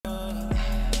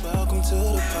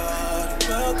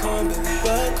Welcome, baby,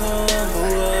 welcome.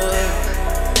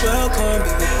 Welcome,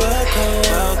 baby, welcome.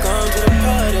 Welcome to the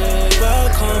party.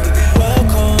 Welcome, baby,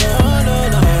 welcome.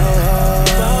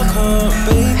 Welcome,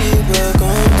 baby,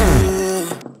 welcome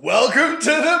to. Welcome to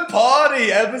the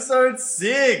party, episode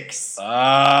 6.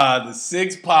 The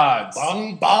 6 pods.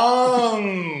 Bong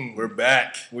bong. We're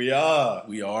back. We are.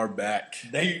 We are back.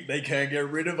 They can't get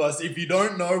rid of us. If you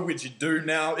don't know, which you do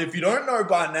now, if you don't know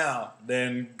by now,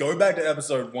 then go back to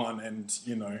episode 1 and,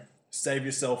 save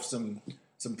yourself some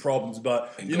problems.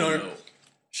 But,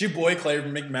 it's your boy Clay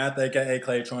from McMath, a.k.a.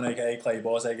 Claytron, a.k.a. Clay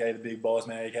Boss, a.k.a. The Big Boss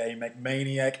Man, a.k.a.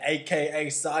 McManiac, a.k.a.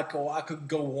 Psycho. I could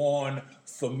go on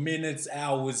for minutes,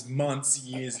 hours, months,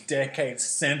 years, decades,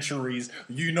 centuries.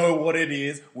 You know what it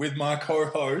is with my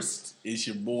co-host. It's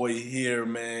your boy here,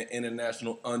 man,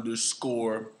 international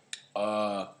 _.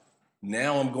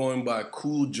 Now I'm going by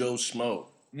Cool Joe Schmo.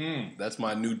 That's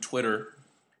my new Twitter.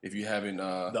 If you haven't...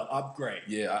 the upgrade.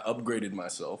 Yeah, I upgraded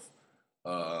myself.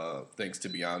 Thanks to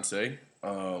Beyonce.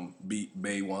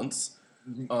 Bay once.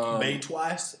 Bay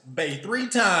twice. Bay 3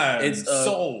 times. It's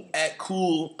sold. At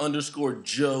Cool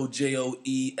 _Joe,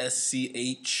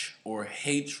 Joesch, or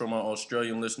H for my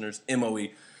Australian listeners, MOE.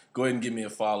 Go ahead and give me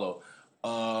a follow.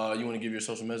 You want to give your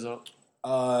social media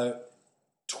out?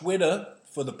 Twitter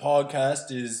for the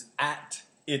podcast is at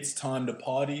It's Time to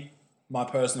Party. My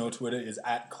personal Twitter is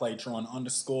at Claytron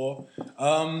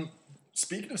 _.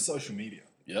 Speaking of social media.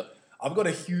 Yep. I've got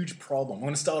a huge problem. I'm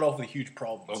going to start off with a huge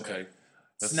problem. Okay.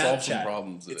 Let's Snapchat. solve some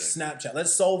problems today. It's Snapchat.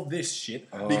 Let's solve this shit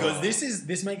because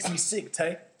this makes me sick,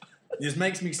 Tay. This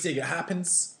makes me sick. It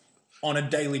happens on a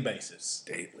daily basis.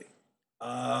 Daily.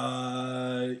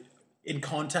 In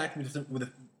contact with a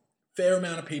fair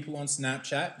amount of people on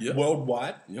Snapchat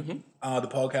worldwide. Mm-hmm. The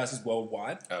podcast is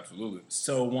worldwide. Absolutely.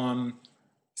 So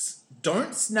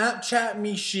don't Snapchat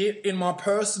me shit in my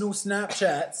personal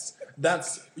Snapchats.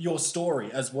 That's your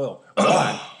story as well.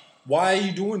 Why? Why are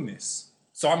you doing this?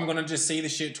 So I'm going to just see the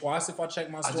shit twice if I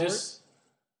check my story?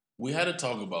 We had to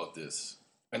talk about this,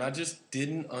 and I just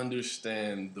didn't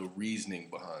understand the reasoning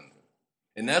behind it.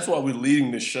 And that's why we're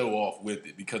leading the show off with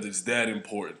it, because it's that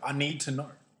important. I need to know.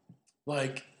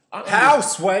 Like, how,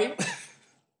 Sway?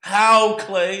 How,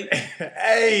 Clay?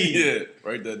 Hey! Yeah,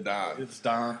 write that down. It's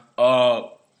done.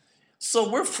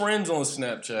 So we're friends on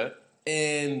Snapchat,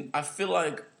 and I feel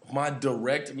like my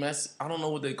direct mess, I don't know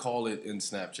what they call it in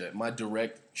Snapchat. My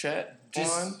direct chat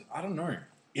line? I don't know.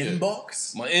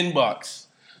 Inbox? My inbox.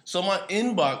 So my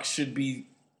inbox should be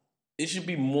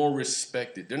more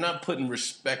respected. They're not putting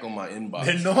respect on my inbox.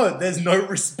 They're not. There's no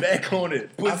respect on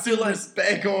it. I feel like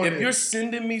respect on it. If you're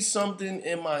sending me something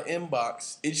in my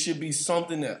inbox, it should be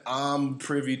something that I'm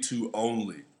privy to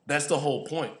only. That's the whole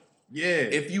point. Yeah.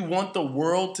 If you want the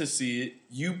world to see it,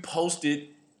 you post it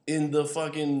in the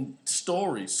fucking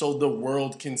story so the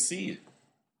world can see it.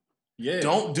 Yeah.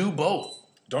 Don't do both.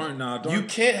 Don't. You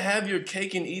can't have your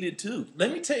cake and eat it too.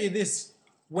 Let me tell you this.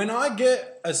 When I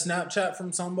get a Snapchat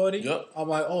from somebody, I'm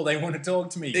like, oh, they want to talk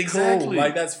to me. Exactly. Cool.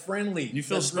 Like, that's friendly. You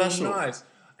feel that's special. Really nice.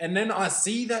 And then I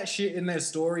see that shit in their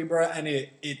story, bro, and it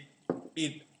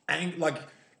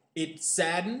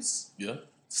saddens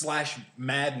 /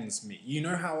 maddens me. You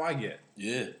know how I get.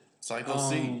 Yeah. Psycho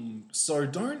C. So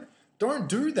don't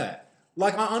do that.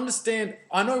 Like, I understand.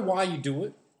 I know why you do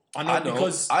it. I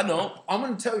don't. I'm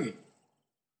going to tell you.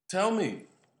 Tell me.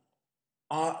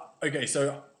 Okay,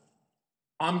 so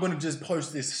I'm going to just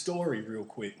post this story real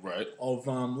quick. Right. Of,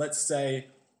 let's say,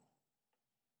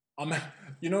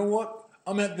 you know what?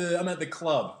 I'm at the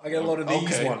club. I get a lot of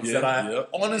these ones that I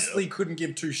honestly couldn't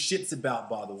give 2 shits about,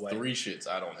 by the way. 3 shits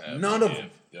I don't have. None of them.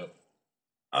 Yep.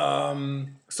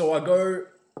 So I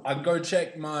go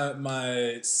check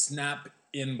my Snap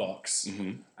inbox,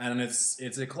 and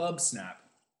it's a club Snap.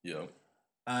 Yeah.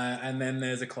 And then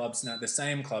there's a club Snap, the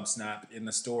same club Snap in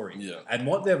the story. Yeah. And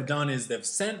what they've done is they've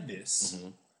sent this,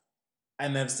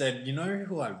 and they've said, you know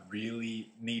who I really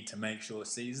need to make sure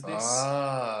sees this?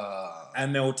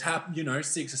 And they'll tap,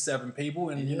 6 or 7 people,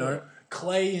 and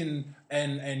Clay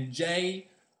and Jay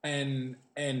and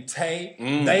Tay,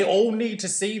 they all need to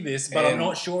see this, but I'm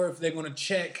not sure if they're going to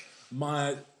check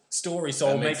my story, so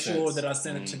I'll make sure that I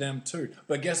send it to them too.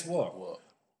 But guess what? What?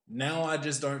 Now I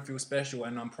just don't feel special,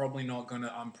 and I'm probably not.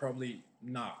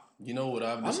 You know what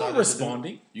I've decided to do? I'm not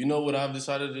responding. You know what I've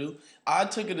decided to do? I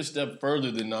took it a step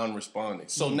further than non-responding.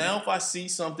 So now if I see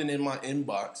something in my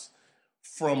inbox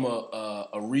from a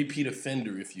repeat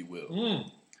offender, if you will,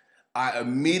 I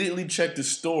immediately check the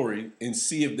story and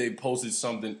see if they posted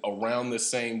something around the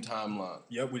same timeline.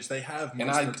 Yeah, which they have. And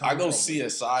I go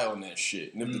CSI on that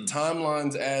shit. And if the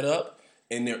timelines add up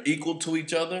and they're equal to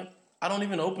each other, I don't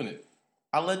even open it.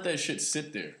 I let that shit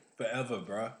sit there. Forever,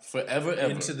 bro. Forever,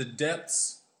 ever. Into the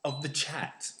depths of the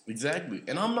chat. Exactly.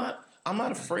 And I'm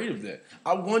not afraid of that.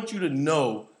 I want you to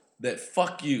know that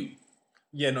fuck you.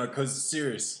 Yeah, no, because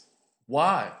serious.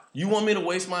 Why? You want me to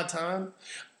waste my time?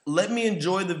 Let me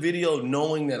enjoy the video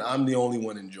knowing that I'm the only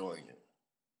one enjoying it.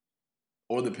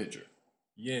 Or the picture.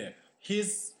 Yeah.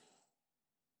 Here's...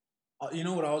 you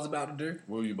know what I was about to do?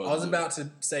 What were you about I was to do? about to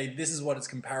say this is what it's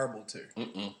comparable to.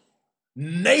 Mm-mm.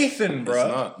 Nathan, bro.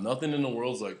 It's not. Nothing in the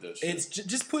world's like this. It's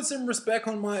just put some respect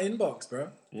on my inbox, bro.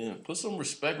 Yeah, put some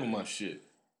respect on my shit.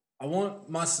 I want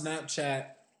my Snapchat,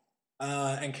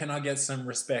 and can I get some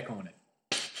respect on it?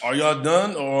 Are y'all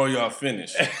done or are y'all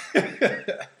finished?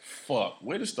 Fuck.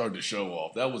 Way to start the show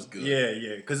off. That was good.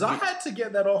 Yeah. Because I had to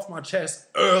get that off my chest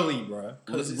early, bro.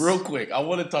 Real quick, I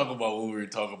want to talk about what we were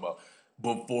talking about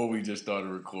before we just started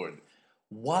recording.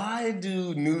 Why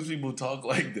do news people talk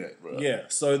like that, bro? Yeah,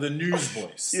 so the news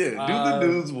voice. Yeah, do the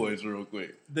news voice real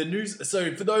quick. The news.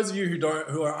 So for those of you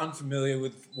who are unfamiliar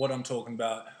with what I'm talking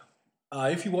about,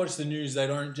 if you watch the news, they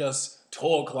don't just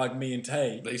talk like me and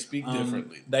Tay. They speak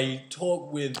differently. They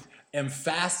talk with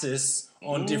emphasis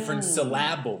on different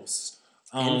syllables.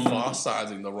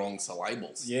 Emphasizing the wrong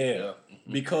syllables. Yeah.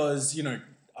 Because,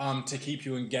 to keep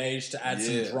you engaged, to add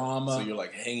some drama. So you're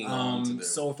like hanging on to them.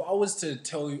 So if I was to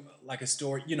tell you like a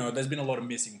story, there's been a lot of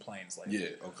missing planes lately.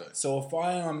 Yeah, okay. So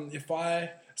if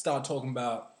I start talking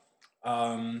about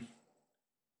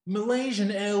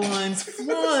Malaysian Airlines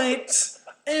flight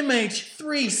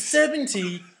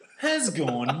MH370 has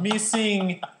gone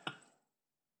missing.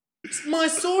 My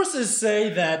sources say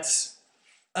that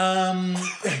the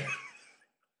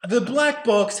black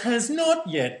box has not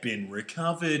yet been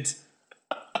recovered.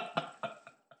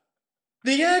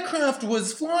 The aircraft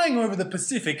was flying over the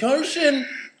Pacific Ocean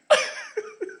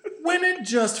when it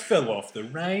just fell off the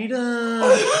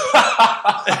radar.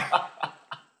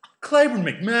 Claiborne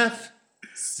McMath,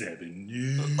 7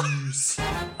 News.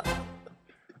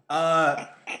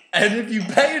 And if you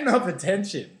pay enough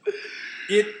attention,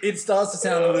 it starts to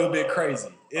sound a little bit crazy.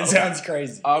 It sounds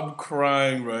crazy. I'm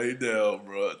crying right now,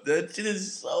 bro. That shit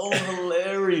is so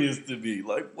hilarious to me.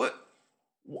 Like, what?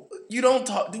 You don't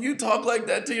talk? Do you talk like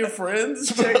that to your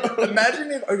friends?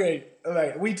 Imagine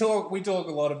if we talk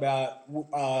a lot about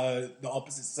the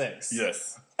opposite sex.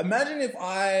 Yes. Imagine if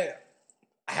I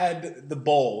had the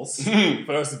balls,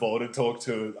 first of all, to talk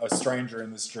to a stranger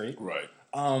in the street. Right.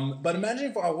 But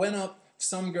imagine if I went up to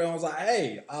some girl and was like,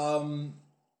 "Hey,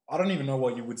 I don't even know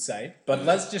what you would say, but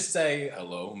let's just say,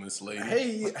 hello, Miss Lady.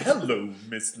 Hey, hello,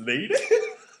 Miss Lady.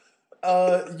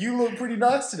 You look pretty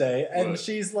nice today." And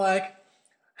she's like,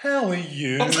 "How are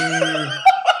you?"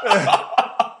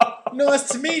 "Nice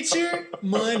to meet you.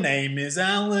 My name is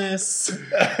Alice."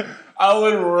 I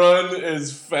would run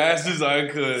as fast as I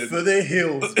could For the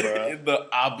hills, bro. in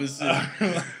the opposite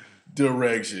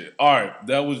direction. All right,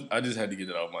 I just had to get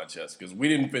it off my chest because we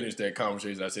didn't finish that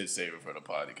conversation. I said save it for the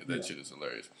potty because that shit is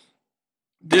hilarious.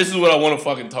 This is what I want to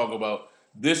fucking talk about.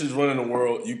 This is running the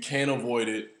world. You can't avoid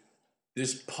it.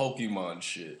 This Pokemon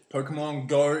shit. Pokemon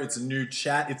Go, it's a new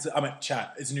chat. It's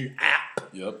a new app.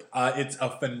 Yep. It's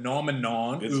a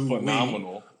phenomenon. It's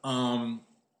phenomenal.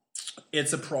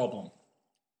 It's a problem.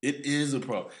 It is a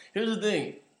problem. Here's the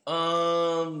thing.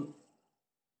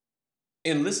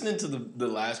 In listening to the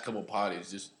last couple potties,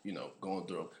 just, going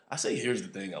through them, I say here's the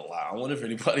thing a lot. I wonder if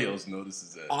anybody else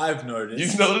notices that. I've noticed.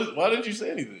 You've noticed? Why didn't you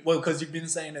say anything? Well, because you've been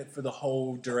saying it for the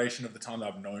whole duration of the time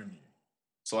that I've known you.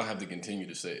 So I have to continue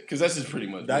to say it. Because that's just pretty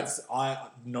much I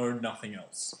know nothing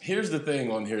else. Here's the thing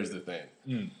on Here's the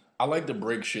Thing. I like to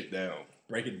break shit down.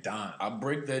 Break it down. I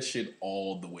break that shit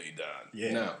all the way down.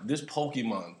 Yeah. Now, this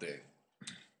Pokemon thing,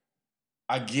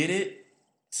 I get it,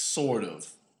 sort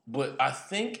of. But I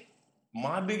think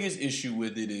my biggest issue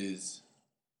with it is,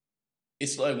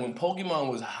 it's like when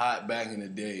Pokemon was hot back in the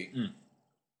day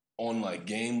on like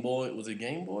Game Boy. Was it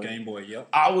Game Boy? Game Boy, yep.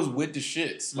 I was with the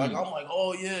shits. Like, I'm like,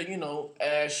 oh yeah,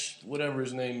 Ash, whatever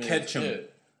his name is. Ketchum. Yeah.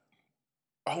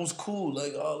 I was cool.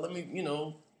 Like, oh, let me,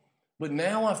 But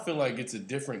now I feel like it's a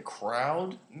different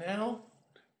crowd now.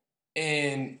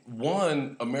 And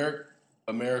one,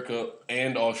 America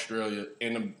and Australia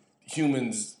and the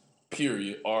humans,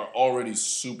 period, are already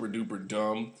super duper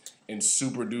dumb and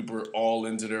super duper all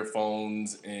into their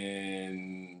phones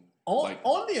and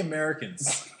on the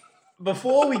Americans.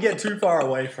 Before we get too far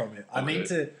away from it, I need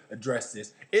to address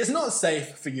this. It's not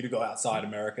safe for you to go outside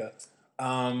America.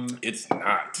 It's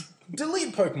not.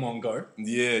 Delete Pokemon Go.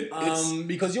 Yeah.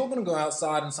 Because you're going to go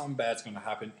outside and something bad's going to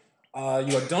happen.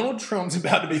 You got Donald Trump's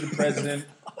about to be the president.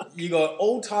 You got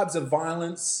all types of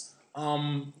violence.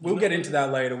 We'll get into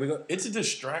that later. It's a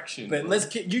distraction. But bro.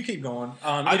 you keep going.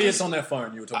 Idiots on their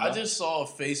phone. You were talking I about. just saw a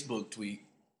Facebook tweet.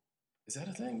 Is that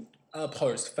a thing?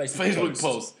 Facebook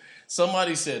post.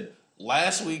 Somebody said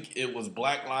last week it was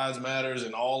Black Lives Matters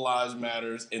and All Lives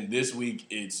Matters, and this week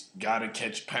it's gotta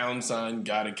catch #,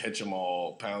 gotta catch them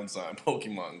all, #,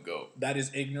 Pokemon Go. That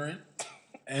is ignorant,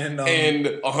 and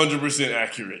 100%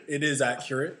 accurate. It is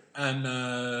accurate, and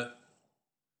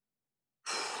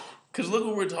because look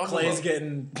what we're talking Clay's about.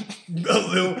 getting a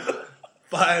little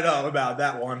fired up about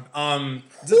that one.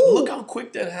 Just look how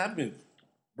quick that happened.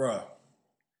 Bro,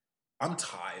 I'm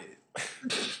tired.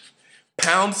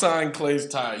 # Clay's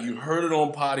tired. You heard it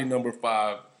on potty number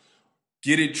 5.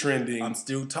 Get it trending. I'm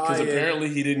still tired. Because apparently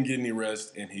he didn't get any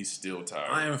rest and he's still tired.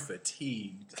 I am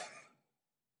fatigued.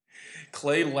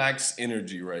 Clay lacks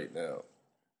energy right now.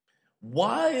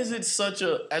 Why is it such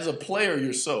a... As a player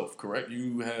yourself, correct?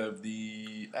 You have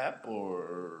the app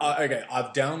or... Okay,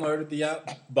 I've downloaded the app,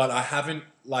 but I haven't,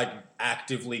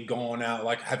 actively gone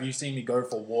out. Have you seen me go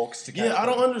for walks to catch Yeah, I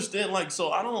don't them? understand.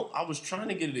 I was trying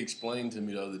to get it explained to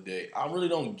me the other day. I really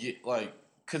don't get,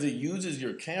 because it uses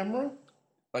your camera.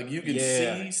 You can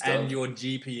see stuff. And your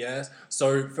GPS.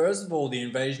 So, first of all, the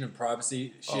invasion of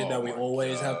privacy shit that we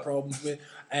always have problems with.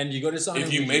 And you got to sign in.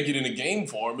 If you make it in a game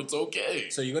form, it's okay.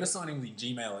 So, you got to sign in with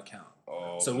your Gmail account.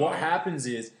 Oh, so, what happens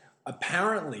is,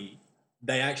 apparently,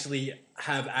 they actually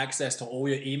have access to all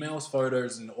your emails,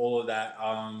 photos, and all of that.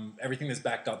 Everything that's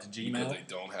backed up to Gmail. Because they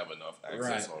don't have enough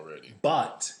access already.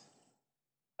 But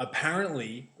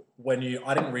apparently,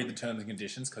 I didn't read the terms and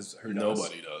conditions because who knows?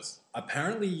 Nobody does.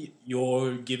 Apparently,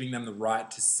 you're giving them the right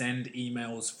to send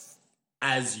emails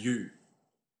as you.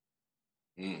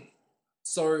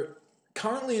 So,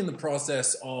 currently in the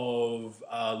process of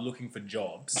looking for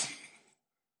jobs.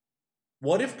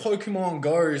 What if Pokemon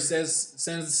Go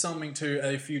sends something to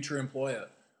a future employer?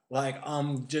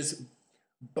 Just,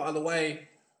 by the way,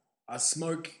 I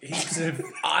smoke heaps of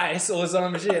ice or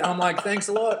some shit. I'm like, thanks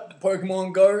a lot,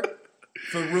 Pokemon Go,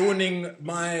 for ruining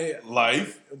my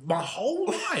whole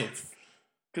life.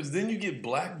 Because then you get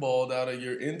blackballed out of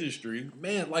your industry.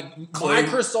 Man,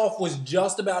 Microsoft was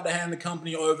just about to hand the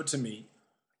company over to me.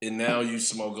 And now you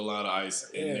smoke a lot of ice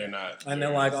and they're not. And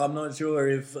they're like, I'm not sure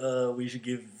if we should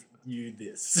give you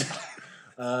this.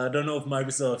 I don't know if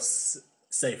Microsoft's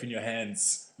safe in your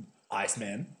hands,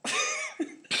 Iceman.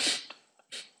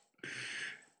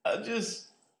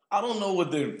 I don't know what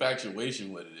the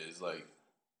infatuation with it is.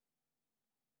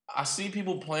 I see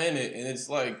people playing it and it's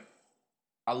I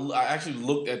actually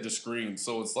looked at the screen.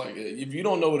 So it's if you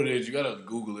don't know what it is, you got to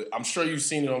Google it. I'm sure you've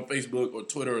seen it on Facebook or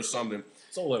Twitter or something.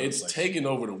 It's all over. It's taking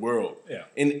over the world. Yeah.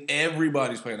 And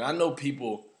everybody's playing it. I know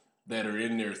people that are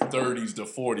in their 30s to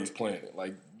 40s playing it.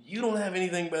 You don't have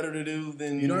anything better to do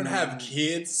than... You don't have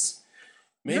kids.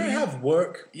 Maybe you don't have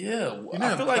work. Yeah. You don't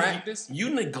have practice.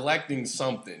 You neglecting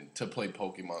something to play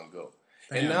Pokemon Go.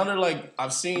 Damn. And now they're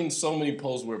I've seen so many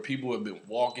posts where people have been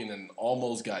walking and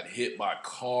almost got hit by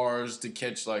cars to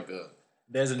catch a...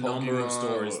 There's a Pokemon number of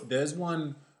stories. There's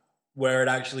one where it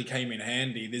actually came in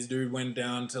handy. This dude went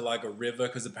down to a river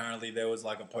because apparently there was a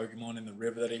Pokemon in the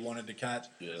river that he wanted to catch.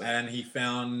 Yeah. And he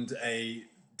found a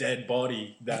dead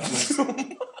body that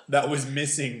was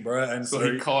missing, bro. And So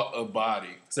he caught a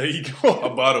body. So he caught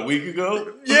About a week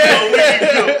ago? Yeah.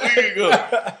 A week ago.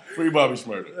 Free Bobby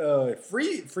Shmurda.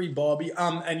 Free Bobby.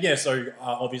 And yeah, so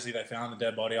obviously they found the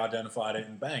dead body, identified it,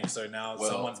 and bang. So now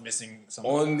someone's missing.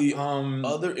 On the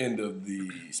other end of the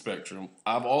spectrum,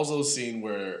 I've also seen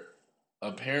where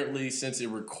apparently since it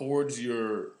records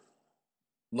your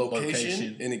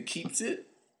location. And it keeps it,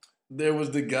 there was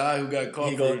the guy who got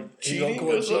caught for cheating. He got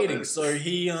caught cheating. So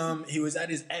he was at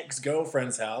his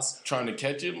ex-girlfriend's house. Trying to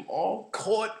catch him all?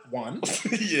 Caught one.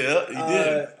 Yeah, he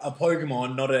did. A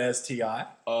Pokemon, not an STI.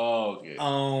 Oh, okay.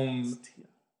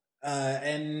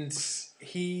 And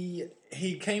he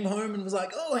came home and was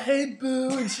like, "Oh, hey,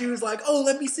 boo." And she was like, "Oh,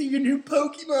 let me see your new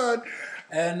Pokemon."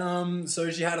 And so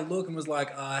she had a look and was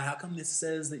like, "How come this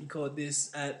says that you caught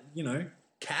this at,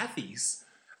 Kathy's?"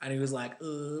 And he was like,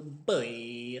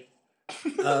 boy.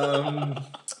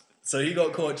 So he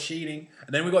got caught cheating.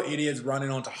 And then we got idiots running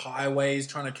onto highways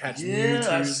trying to catch Mewtwo.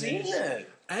 Yeah, I've seen that.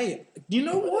 Hey, you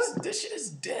know what? This shit is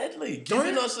deadly.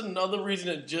 Giving us another reason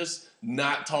to just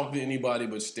not talk to anybody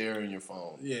but stare in your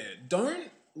phone. Yeah, don't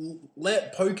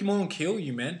let Pokemon kill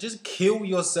you, man. Just kill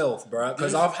yourself, bro.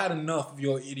 Because I've had enough of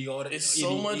your idiocy.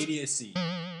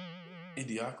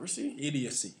 Idiocracy?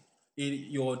 Idiocy.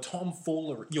 Your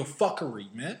tomfoolery. Your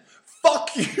fuckery, man.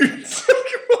 Fuck you.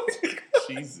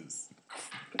 Jesus.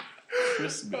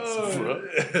 Christmas, bro.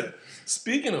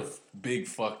 Speaking of big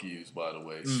fuck yous, by the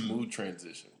way, smooth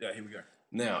transition. Yeah, here we go.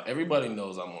 Now, everybody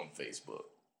knows I'm on Facebook.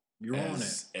 You're on it.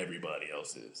 As everybody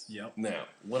else is. Yep. Now,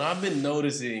 what I've been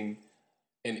noticing,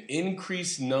 an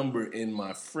increased number in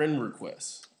my friend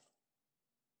requests.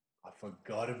 I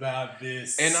forgot about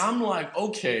this. And I'm like,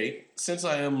 okay, since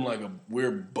I am like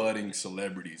we're budding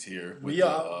celebrities here. With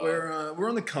we're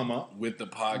on the come up with the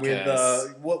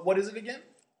podcast. With what is it again?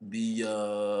 The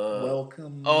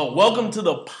welcome. Oh, welcome to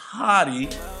the potty.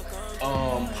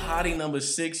 Potty number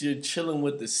 6. You're chilling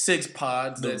with the 6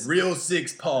 pods. The real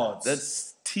 6 pods.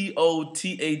 That's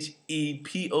TOTHEPODDY.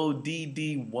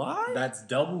 That's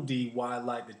double DY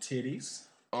like the titties.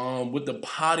 With the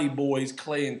potty boys,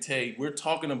 Clay and Tay. We're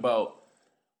talking about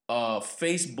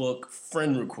Facebook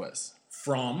friend requests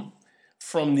from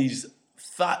these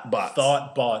thought bots.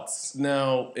 Thought bots.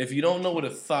 Now, if you don't know what a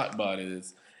thought bot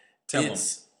is, Tell them.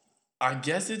 I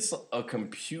guess it's a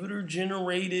computer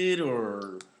generated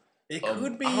or it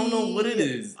could be. I don't know what it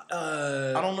is.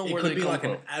 I don't know where it could they be come like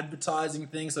from. an advertising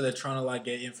thing, so they're trying to like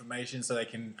get information so they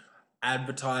can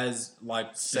advertise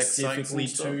like Sex specifically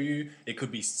sites and to you. It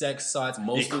could be sex sites.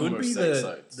 Most it of could them are be sex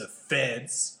sites. the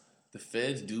feds. The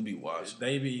feds do be watching.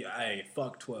 They be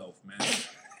fuck 12, man.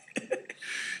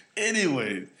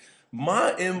 Anyways,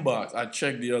 my inbox, I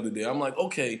checked the other day. I'm like,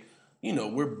 okay,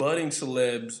 we're budding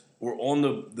celebs. We're on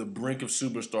the brink of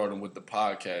superstardom with the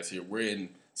podcast here. We're in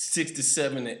 6 to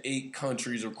 7 to 8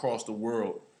 countries across the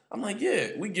world. I'm like, yeah,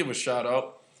 we give a shout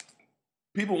out.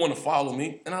 People want to follow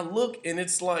me. And I look, and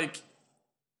it's like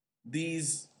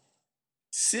these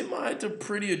semi to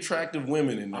pretty attractive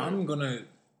women in there. I'm gonna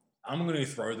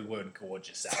throw the word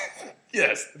gorgeous out.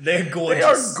 Yes. They're gorgeous. They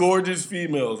are gorgeous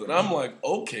females. And I'm like,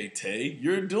 okay, Tay,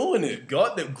 you're doing it.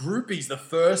 Got the groupies, the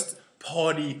first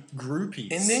party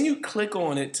groupies. And then you click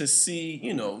on it to see,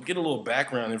 get a little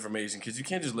background information because you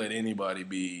can't just let anybody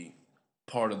be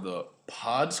part of the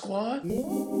pod squad.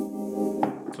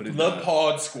 Put it down.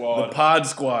 pod squad. The pod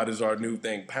squad is our new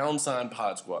thing. #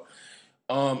 pod squad.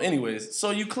 Anyways,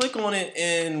 so you click on it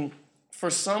and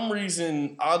for some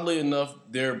reason, oddly enough,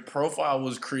 their profile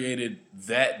was created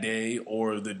that day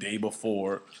or the day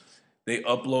before. They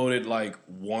uploaded like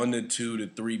 1 to 2 to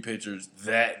 3 pictures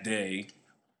that day.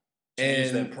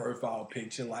 Changed their profile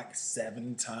picture like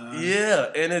 7 times.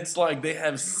 Yeah, and it's like they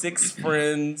have 6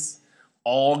 friends,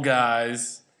 all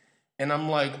guys. And I'm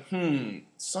like,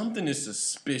 something is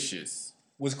suspicious.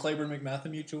 Was Claiborne McMath a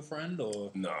mutual friend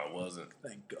or? No, it wasn't.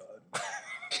 Thank God.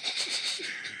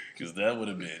 Because that would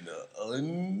have been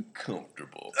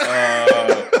uncomfortable.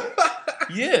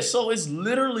 Yeah, so it's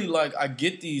literally like I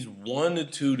get these 1 to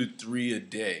 2 to 3 a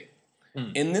day.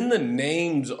 And then the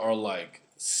names are like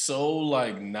so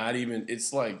like not even,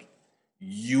 it's like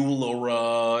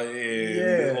Eulara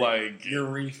and like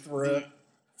Urethra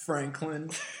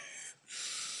Franklin.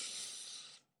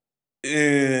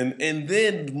 And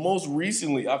then most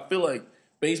recently, I feel like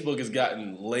Facebook has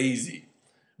gotten lazy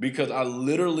because I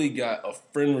literally got a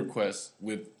friend request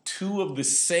with 2 of the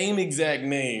same exact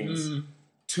names,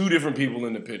 2 different people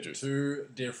in the pictures. 2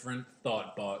 different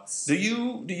thought bots. Do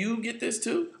you get this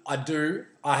too? I do.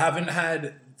 I haven't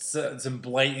had some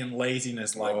blatant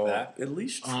laziness like that. At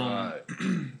least try.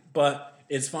 But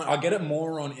it's fun. I get it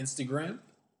more on Instagram.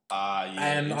 Yeah.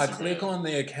 And Instagram. I click on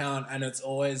the account and it's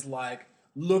always like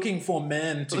looking for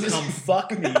men to come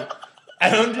fuck me.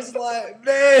 And I'm just like,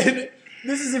 man,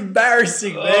 this is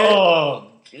embarrassing, man.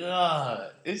 Oh,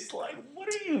 God. It's like, what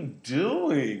are you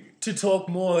doing? To talk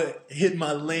more, hit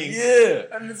my link. Yeah.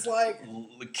 And it's like,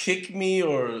 Kick me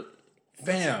or...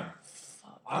 fam,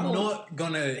 I'm not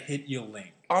gonna hit your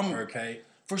link. Okay?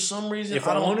 For some reason, If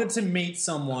I wanted to meet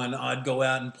someone, I'd go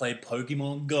out and play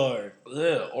Pokemon Go.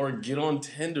 Yeah, or get on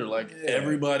Tinder like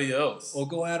everybody else. Or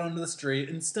go out onto the street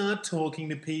and start talking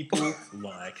to people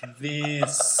like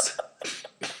this.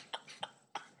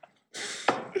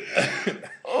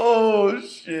 Oh,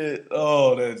 shit.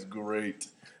 Oh, that's great.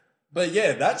 But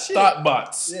yeah, that shit. Thought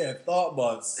bots. Yeah, thought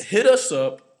bots. Hit us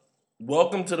up.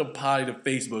 Welcome to the Potty, the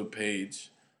Facebook page.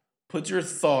 Put your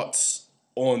thoughts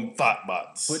on thought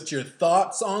bots. Put your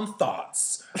thoughts on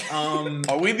thoughts.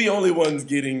 Are we the only ones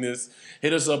getting this?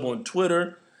 Hit us up on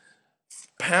Twitter.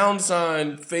 #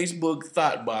 Facebook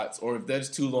thought bots. Or if that's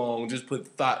too long, just put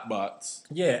thought bots.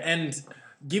 Yeah, and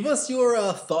give us your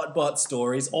thought bot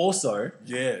stories also.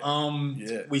 Yeah.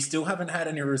 We still haven't had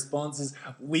any responses.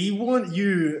 We want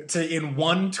you to, in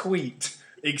one tweet,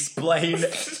 explain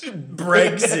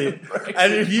Brexit.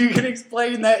 And if you can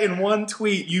explain that in one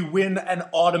tweet, you win an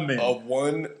ottoman.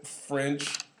 One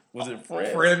French... Was it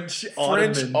French? French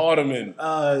Ottoman.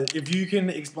 If you can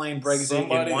explain Brexit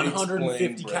Somebody in 150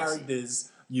 explain Brexit.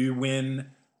 characters, you win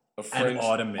A French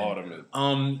an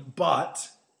ottoman. But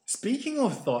Speaking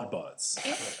of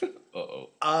thoughtbots,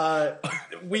 Uh-oh.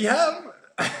 we have.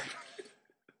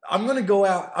 I'm gonna go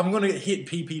out. I'm gonna hit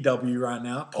PPW right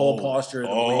now. Poor posture of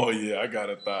the week. Oh, yeah, I got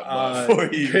a thought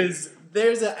for you. Because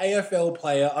there's an AFL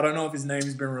player. I don't know if his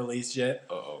name's been released yet.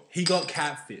 Uh-oh. He got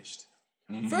catfished.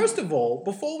 Mhm. First of all,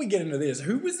 before we get into this,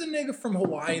 who was the nigga from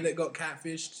Hawaii that got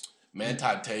catfished? Manti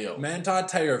Te'o. Manti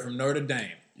Te'o from Notre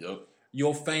Dame. Yep.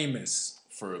 You're famous.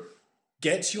 For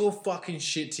Get your fucking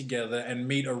shit together and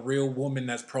meet a real woman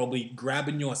that's probably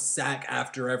grabbing your sack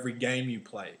after every game you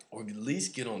play. or at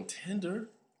least get on Tinder.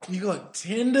 You got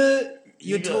Tinder?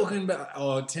 You're You got- talking about...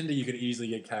 Oh, Tinder, you could easily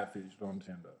get catfished on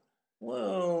Tinder.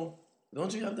 Well,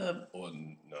 don't you have to have... Oh,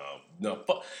 no.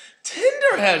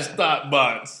 Tinder has thought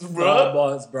bots, bro.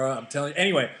 Thoughtbots, bro. I'm telling you.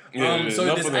 Anyway, Yeah, so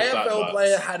enough this of the AFL thoughtbots.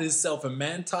 player had himself a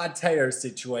Manti Te'o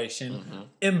situation. Mm-hmm.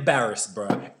 Embarrassed, bro.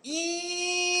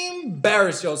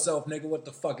 Embarrass yourself, nigga. What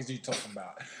the fuck is you talking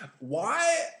about?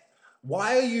 Why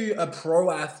are you a pro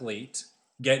athlete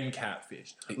getting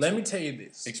catfished? Let me tell you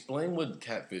this. Explain what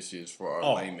catfish is for our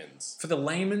Oh. layman's. For the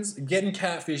layman's, getting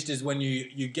catfished is when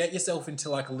you get yourself into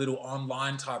like a little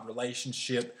online type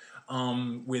relationship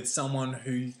with someone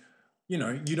who,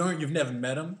 you've never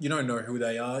met them, you don't know who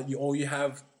they are. All you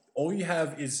have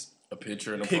is A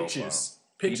picture and a pictures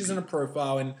PP. and a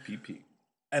profile, profile. PP.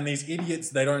 and these idiots,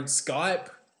 they don't Skype,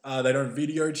 they don't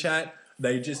video chat.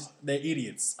 They're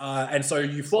idiots, and so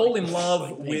you fall in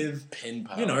love with. Pen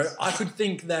pals. I could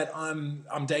think that I'm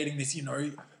dating this,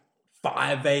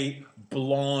 5'8"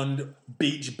 blonde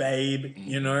beach babe,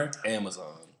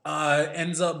 Amazon.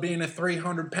 ends up being a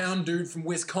 300-pound dude from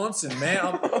Wisconsin, man.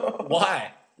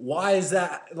 Why? Why is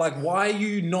that? Like, why are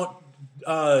you not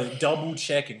double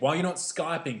checking? Why are you not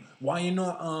Skyping? Why are you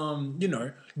not,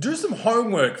 do some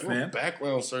homework, man.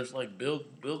 Background search like Bill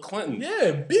Clinton.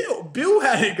 Yeah, Bill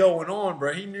had it going on,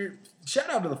 bro. He knew. Shout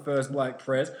out to the first black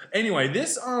press. Anyway,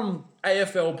 this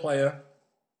AFL player,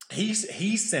 he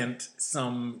sent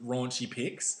some raunchy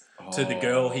pics to the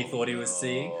girl he thought he was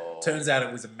seeing. Turns out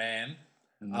it was a man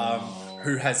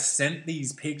who has sent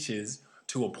these pictures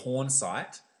to a porn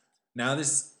site. Now,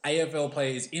 this AFL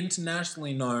player is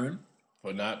internationally known.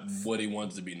 For not what he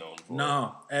wants to be known for.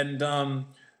 No, and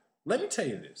let me tell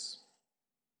you this.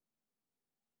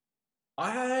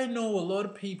 I know a lot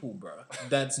of people, bro,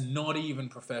 that's not even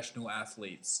professional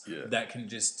athletes that can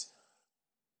just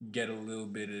get a little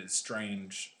bit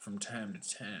strange from time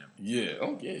to time. Yeah.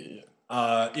 Oh,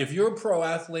 yeah. If you're a pro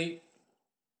athlete,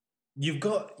 you've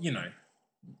got,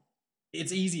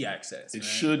 it's easy access. It man.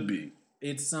 should be.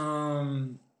 It's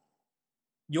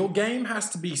your game has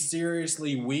to be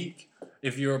seriously weak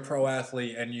if you're a pro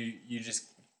athlete and you just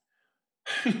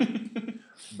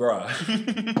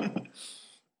bruh.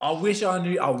 I wish I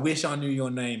knew your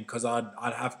name because I'd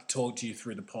have to talk to you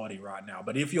through the party right now.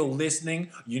 But if you're listening,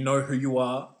 you know who you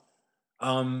are.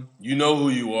 You know who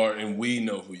you are, and we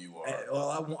know who you are.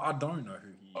 Well, I don't know who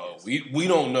he is. We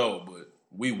don't know, but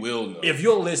we will know. If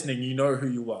you're listening, you know who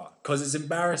you are because it's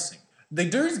embarrassing. The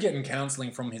dude's getting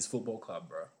counseling from his football club,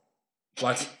 bro.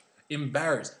 Like,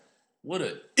 embarrassed. What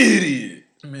an idiot.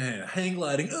 Man, hang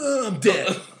gliding. I'm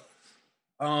dead.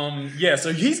 Yeah,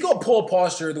 so he's got poor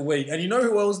posture of the week. And you know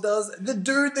who else does? The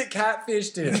dude that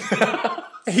catfished him.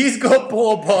 He's got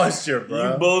poor posture,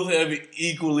 bro. You both have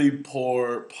equally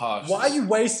poor posture. Why are you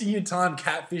wasting your time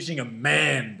catfishing a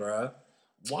man, bro?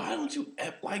 Why don't you,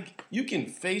 you can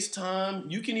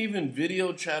FaceTime. You can even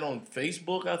video chat on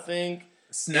Facebook, I think.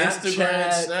 Instagram,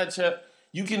 Snapchat.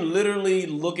 You can literally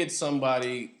look at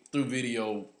somebody through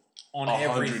video on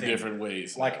 100 everything. different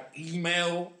ways. Like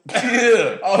email.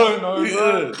 Yeah. I don't know,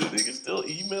 bro. Do niggas still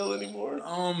email anymore?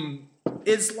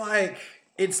 It's like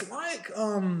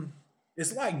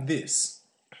this.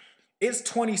 It's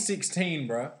 2016,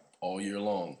 bro. All year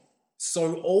long.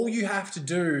 So all you have to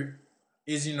do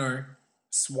is,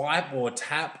 swipe or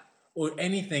tap or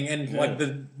anything, and like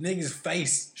the nigga's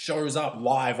face shows up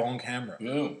live on camera.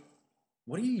 Yeah.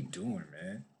 What are you doing,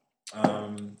 man?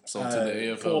 So to the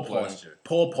AFL player,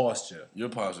 Poor posture. your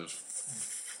posture's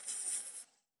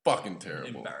fucking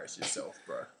terrible. Embarrass yourself,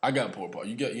 bro. I got poor posture.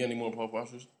 You got any more poor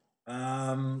postures?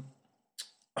 I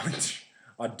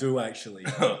do actually.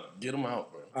 Get them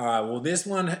out, bro. All right. Well, this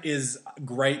one is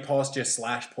great posture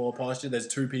 / poor posture. There's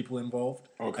two people involved.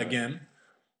 Okay. Again,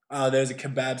 there's a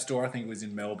kebab store. I think it was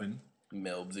in Melbourne.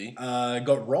 Melbsy.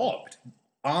 Got robbed.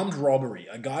 Armed robbery.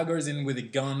 A guy goes in with a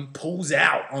gun, pulls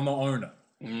out on the owner.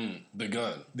 The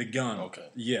gun. The gun. Okay.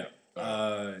 Yeah.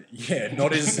 Yeah.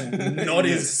 Not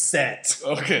his set.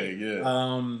 Okay.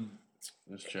 Yeah.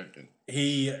 Just checking.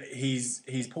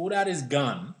 He's pulled out his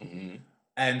gun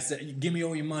and said, "Give me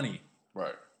all your money."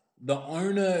 Right. The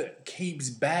owner keeps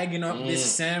bagging up this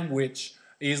sandwich.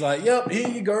 He's like, yep, here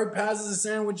you go, passes the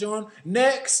sandwich on.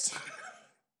 Next.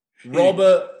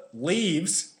 Robert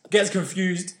leaves, gets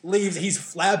confused, leaves. He's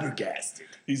flabbergasted.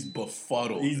 He's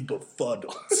befuddled. He's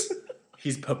befuddled.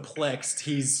 He's perplexed.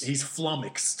 He's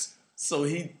flummoxed. So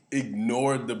he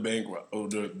ignored the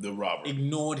the robber.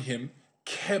 Ignored him,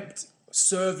 kept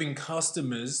serving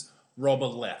customers. Robber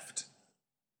left.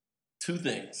 Two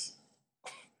things.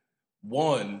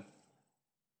 One,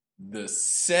 the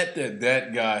set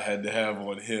that guy had to have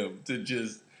on him to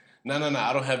just no,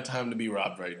 I don't have time to be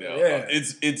robbed right now. Yeah.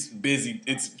 It's busy.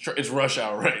 It's rush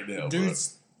hour right now.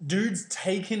 Dude's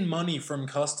taking money from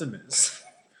customers,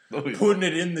 Bro. putting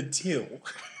it in the till,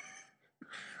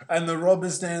 and the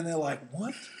robber's standing there like,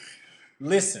 what?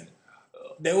 Listen,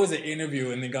 there was an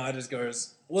interview and the guy just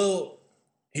goes, well,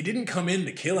 he didn't come in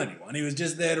to kill anyone. He was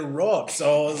just there to rob.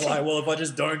 So I was like, well, if I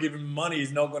just don't give him money,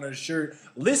 he's not going to shoot.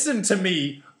 Listen to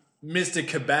me, Mr.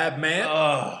 Kebab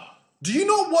Man. Do you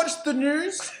not watch the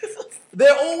news?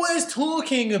 They're always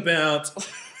talking about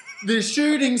the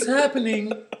shootings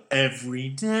happening every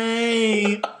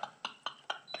day.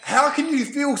 How can you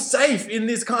feel safe in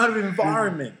this kind of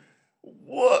environment?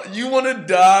 What? You want to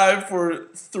die for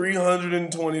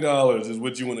 $320 is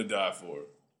what you want to die for.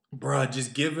 Bruh,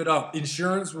 just give it up.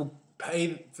 Insurance will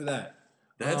pay for that.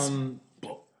 That's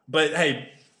but hey,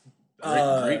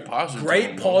 great posture.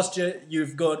 Great posture.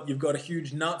 You've got a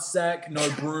huge nutsack. No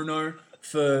Bruno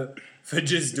for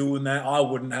just doing that. I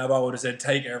wouldn't have. I would have said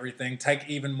take everything. Take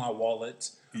even my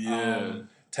wallet. Yeah.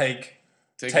 Take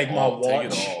it my all,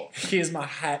 watch. Take it all. Here's my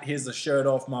hat. Here's the shirt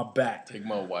off my back. Take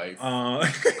my wife.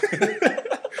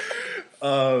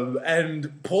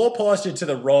 And poor posture to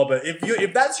the robber.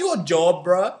 If that's your job,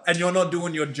 bruh, and you're not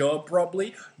doing your job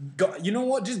properly, you know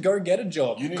what? Just go get a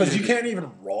job because you can't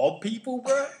even rob people,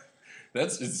 bruh.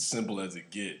 That's as simple as it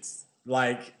gets.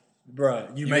 Like,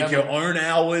 bruh, you make your own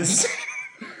hours.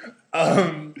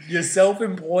 You're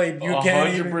self-employed. You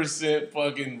can't 100%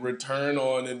 fucking return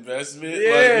on investment. Yeah,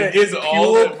 like, it's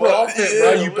pure profit,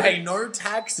 bro. You what- pay no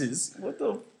taxes. What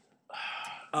the?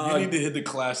 You need to hit the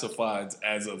classifieds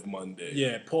as of Monday.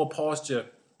 Yeah, poor posture.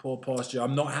 Poor posture.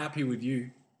 I'm not happy with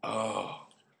you. Oh,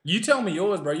 You tell me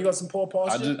yours, bro. You got some poor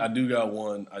posture? I do got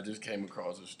one. I just came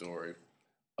across a story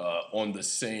on the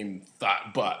same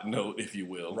thought bot note, if you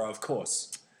will. Bro, of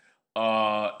course.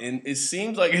 And it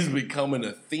seems like it's becoming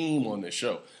a theme on the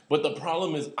show. But the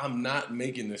problem is I'm not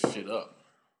making this shit up.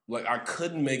 Like, I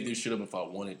couldn't make this shit up if I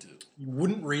wanted to. You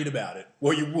wouldn't read about it.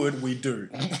 Well, you would. We do.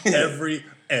 Every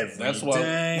That's why-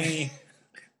 day.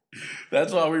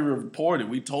 That's why we reported.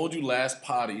 We told you last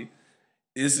potty,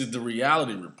 this is the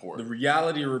reality report. The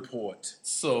reality report.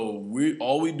 So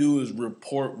all we do is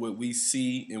report what we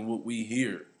see and what we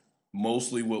hear.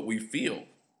 Mostly what we feel.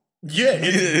 Yeah,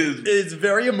 it's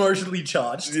very emotionally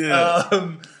charged.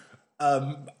 Yeah.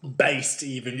 Based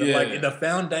even. Yeah. Like, the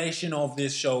foundation of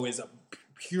this show is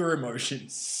pure emotion.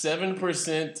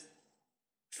 7%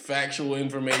 factual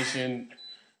information,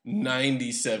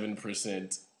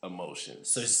 97% emotions.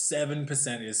 So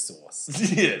 7% is sauce.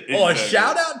 Yeah. Oh, exactly.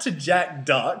 shout out to Jack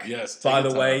Duck. Yes. take By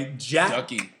your the way, time. Jack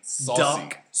Ducky. Saucy.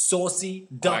 Duck, saucy,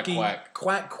 ducky, quack.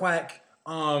 quack.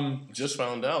 Just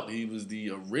found out he was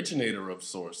the originator of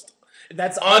Sourced.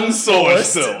 That's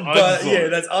Unsourced, though. But Unsourced. yeah,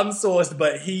 that's unsourced.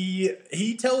 But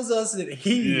he tells us that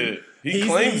he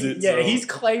claims it. Yeah, so. he's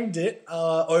claimed it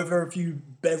over a few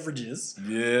beverages.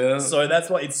 Yeah. So that's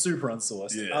why it's super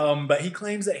unsourced. Yeah. But he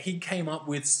claims that he came up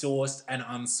with sourced and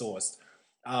unsourced.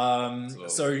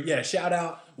 So yeah, shout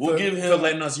out We'll for, give him- for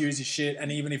letting us use his shit. And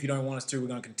even if you don't want us to, we're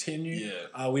gonna continue.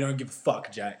 Yeah. We don't give a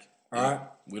fuck, Jack. All right.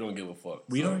 We don't give a fuck.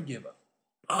 We don't give a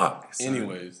fuck. son.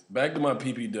 Anyways, back to my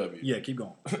PPW. Yeah, keep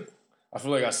going. I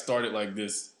feel like I started like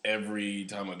this every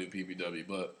time I do PPW,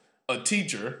 but a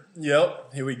teacher,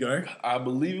 Yep. Here we go. I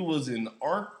believe it was in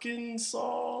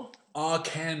Arkansas.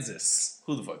 Arkansas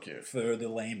Who the fuck cares? for the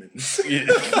layman. Yeah,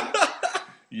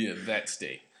 yeah, that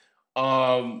state.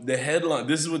 The headline.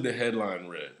 This is what the headline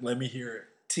read: Let me hear it.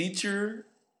 Teacher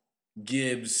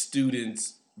gives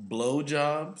students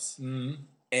blowjobs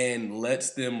and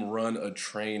lets them run a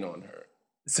train on her.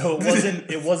 So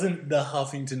it wasn't the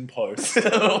Huffington Post.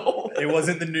 It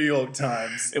wasn't the New York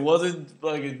Times. It wasn't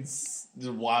like it's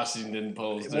the Washington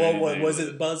Post. or What anything. was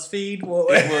it? BuzzFeed?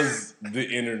 It was the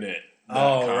internet.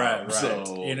 Oh, right.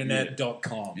 So,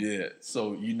 Internet.com. Yeah,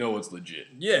 so you know it's legit.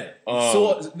 Yeah.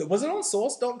 Was it on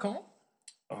source.com?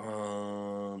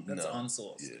 That's no.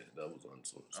 unsourced. Yeah, that was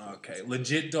unsourced. Okay.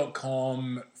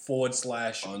 Legit.com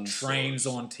 / trains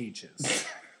on teachers.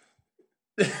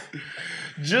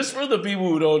 Just for the people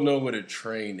who don't know what a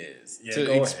train is, Yeah, to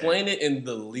go explain it in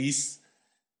the least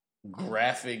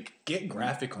graphic. Get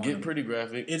graphic on Get them. pretty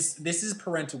graphic. This is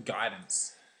parental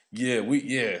guidance.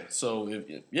 So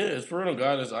it's parental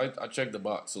guidance. I checked the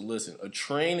box. So listen, a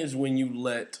train is when you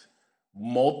let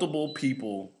multiple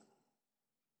people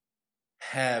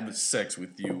have sex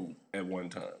with you at one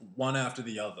time. One after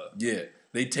the other. Yeah,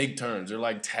 they take turns. They're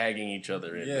like tagging each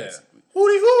other in. Yeah. Basically.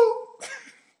 Hooty hoo!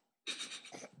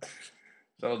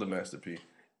 Shout out to Master P.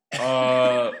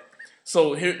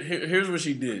 So here's what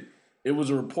she did. It was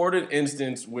a reported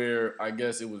instance where I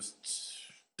guess it was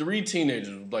 3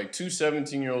 teenagers, like 2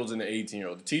 17-year-olds and an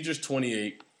 18-year-old. The teacher's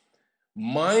 28.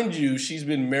 Mind you, she's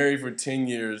been married for 10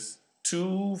 years,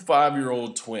 2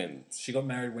 5-year-old twins. She got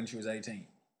married when she was 18.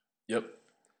 Yep.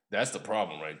 That's the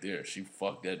problem right there. She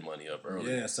fucked that money up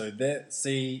early. Yeah, so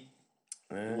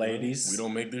ladies, we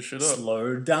don't make this shit up.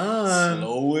 slow down.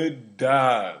 Slow it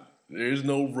down. There's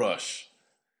no rush.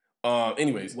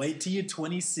 Anyways. Wait till you're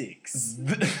 26.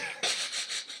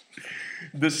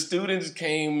 The students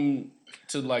came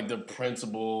to like the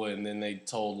principal and then they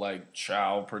told like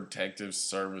Child Protective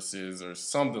Services or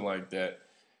something like that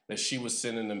she was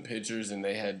sending them pictures and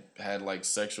they had like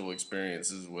sexual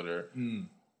experiences with her.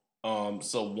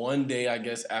 So one day, I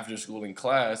guess after school in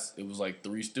class, it was like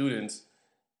 3 students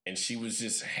and she was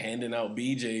just handing out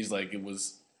BJs like it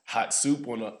was hot soup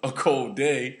on a cold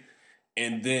day,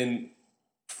 and then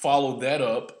followed that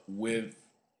up with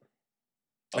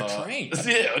A train.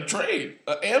 Yeah, a train.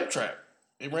 An Amtrak.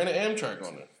 They ran an Amtrak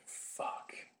on it.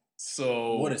 Fuck.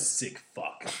 So What a sick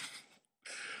fuck.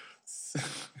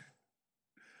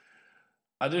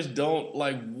 I just don't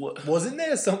like what. Wasn't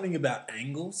there something about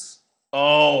angles?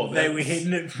 Oh, They were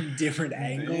hitting it from different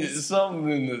angles. Something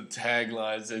in the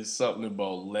tagline says something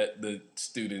about let the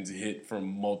students hit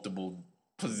from multiple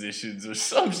positions or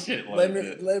some shit like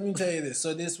that. Let me tell you this.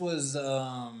 So this was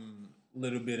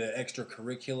little bit of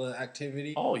extracurricular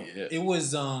activity. Oh yeah. It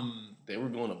was They were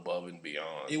going above and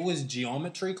beyond. it was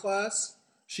geometry class.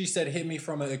 She said hit me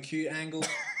from an acute angle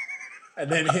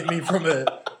and then hit me from a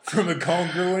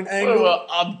congruent angle. Well,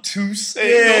 obtuse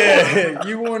angle. Yeah.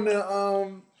 You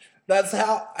wanna that's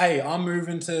how I'm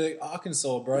moving to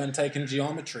Arkansas, bro, and taking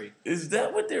geometry. Is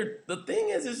that what they're the thing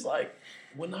is like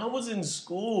when I was in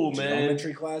school, man.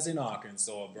 Geometry class in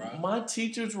Arkansas, bro. My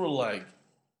teachers were like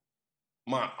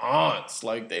my aunts.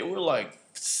 Like they were like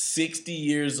 60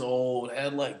 years old,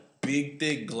 had like big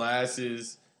thick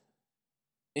glasses.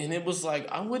 And it was like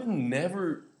I would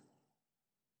never.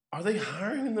 Are they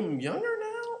hiring them younger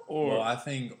now? Or Well, I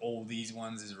think all these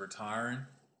ones is retiring.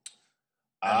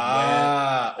 or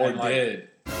and like- dead.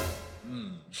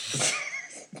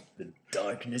 The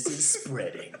darkness is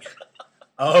spreading.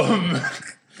 No,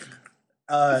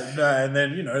 and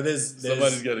then there's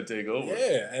Somebody's got to take over.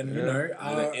 yeah, and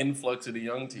And the influx of the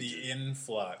young teachers. the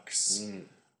influx,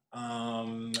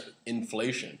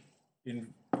 Inflation.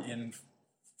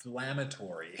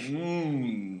 inflammatory.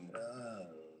 Oh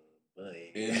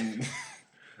boy.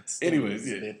 Anyways,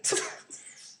 yeah.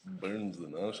 Burns the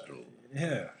nostril.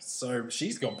 Yeah, so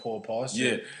she's got poor posture.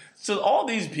 Yeah. So all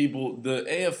these people, the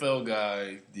AFL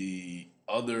guy, the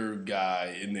other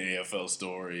guy in the AFL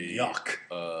story, Yuck.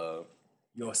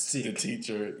 You're the sick.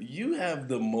 teacher, you have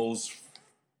the most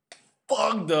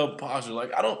fucked up posture.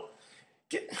 Like I don't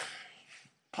get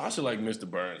posture like Mr.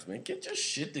 Burns, man. Get your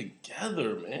shit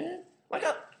together, man. Like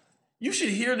you should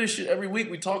hear this shit every week.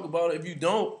 We talk about it. If you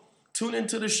don't, tune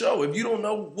into the show. If you don't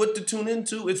know what to tune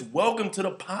into, it's Welcome to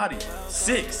the Potty.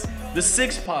 The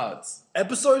 6 pods.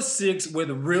 Episode 6, where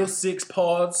the real 6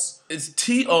 pods. It's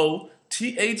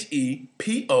TOTHEPODDY.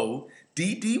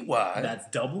 That's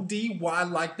double D-Y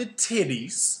like the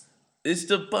titties. It's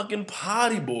the fucking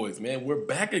Potty Boys, man. We're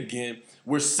back again.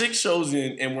 We're 6 shows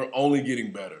in, and we're only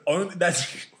getting better. Only that's.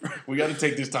 We got to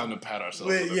take this time to pat ourselves.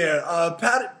 Wait, yeah,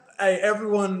 Pat. Hey,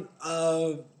 everyone,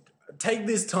 take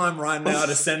this time right now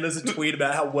to send us a tweet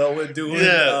about how well we're doing.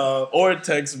 Yeah, or a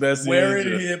text message. We're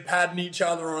in here patting each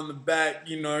other on the back.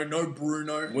 No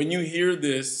Bruno. When you hear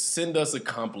this, send us a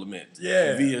compliment.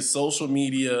 Yeah. Via social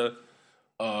media,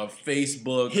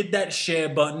 Facebook. Hit that share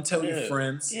button. Tell your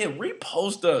friends. Yeah,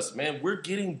 repost us, man. We're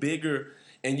getting bigger,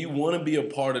 and you want to be a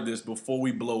part of this before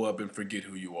we blow up and forget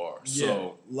who you are. Yeah,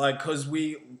 So, cause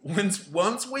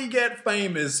once we get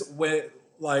famous, we're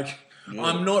like. Yeah.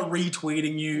 I'm not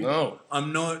retweeting you. No.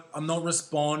 I'm not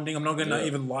responding. I'm not going to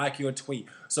even like your tweet.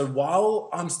 So while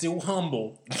I'm still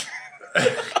humble,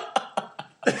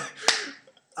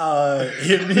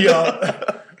 hit me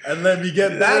up and let me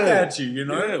get back at you,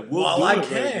 Yeah, we'll while do I it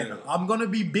can. right now. I'm going to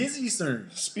be busy soon.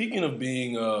 Speaking of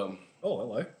being Oh,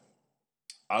 hello.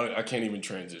 I can't even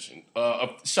transition.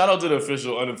 Shout out to the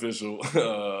official, unofficial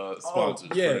sponsors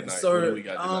for the night. So what do we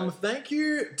got tonight? thank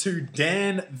you to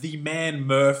Dan the Man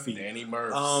Murphy. Danny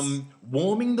Murphs.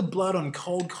 Warming the blood on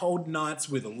cold nights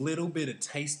with a little bit of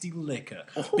tasty liquor.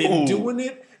 Been doing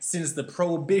it since the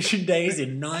Prohibition days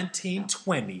in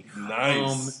 1920.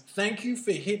 Nice. Thank you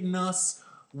for hitting us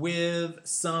with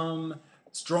some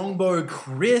Strongbow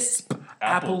Crisp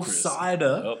apple Crisp.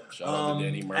 cider. Yep. Shout out to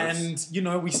Danny Murphs.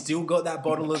 And, we still got that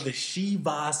bottle of the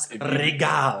Chivas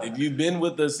Regal. If you've been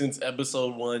with us since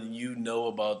episode 1, you know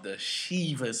about the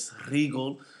Chivas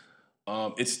Regal.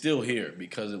 It's still here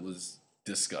because it was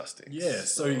disgusting. Yeah,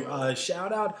 so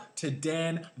shout out to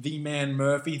Dan the Man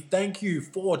Murphy. Thank you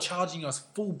for charging us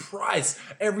full price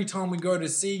every time we go to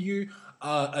see you.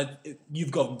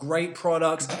 You've got great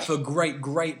products for great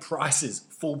prices.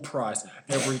 Full price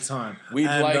every time. We'd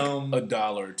like $1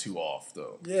 or $2 off,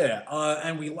 though. Yeah,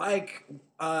 and we like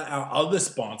our other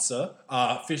sponsor,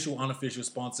 official, unofficial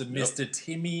sponsor, Mr.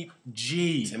 Timmy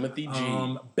G. Timothy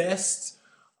G. Best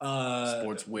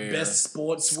sportswear,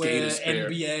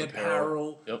 NBA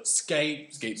apparel,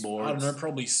 skateboards. I don't know,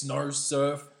 probably snow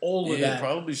surf, all of that.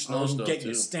 Probably snow stuff Get too.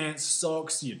 your stance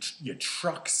socks, your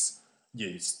trucks,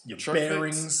 your Truck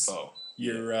bearings, fix?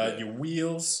 your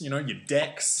wheels, your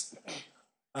decks.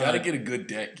 Gotta get a good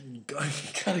deck.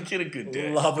 Gotta get a good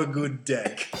deck. Love a good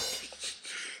deck.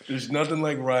 There's nothing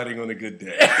like riding on a good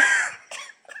deck.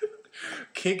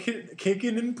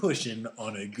 Kicking and pushing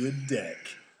on a good deck.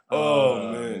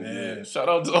 Oh, man. Yeah. Shout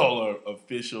out to all our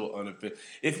official, unofficial.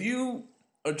 If you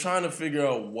are trying to figure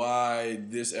out why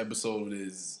this episode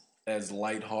is as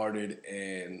lighthearted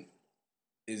and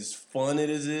as fun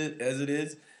as it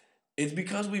is, it's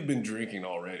because we've been drinking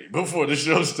already before the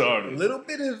show started. A little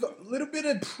bit of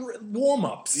warm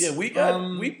ups. Yeah, we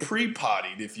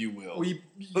pre-pottied, if you will.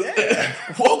 Yeah.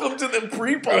 Welcome to the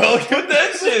pre-party. Put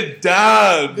that shit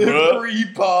down, bro.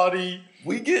 Pre-party.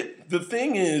 The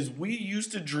thing is, we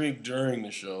used to drink during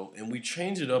the show, and we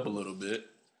changed it up a little bit.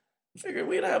 Figured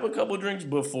we'd have a couple drinks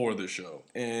before the show.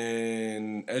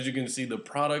 And as you can see, the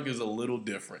product is a little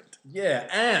different. Yeah,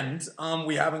 and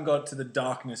we haven't got to the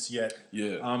darkness yet.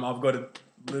 Yeah. I've got a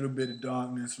little bit of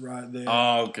darkness right there.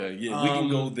 Oh, okay. Yeah, we can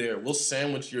go there. We'll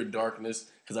sandwich your darkness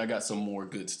because I got some more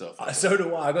good stuff. So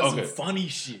do I. I got some funny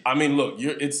shit. I mean, look,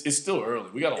 it's still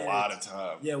early. We got a lot of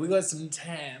time. Yeah, we got some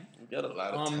time. We got a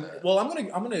lot of time. Well, I'm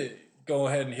gonna go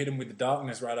ahead and hit him with the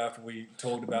darkness right after we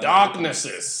talked about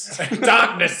Darknesses.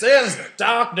 Darknesses.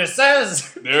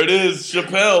 There it is,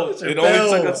 Chappelle. It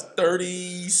only took us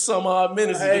 30 some odd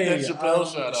minutes to get that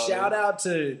Chappelle shout out. Shout out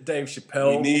to Dave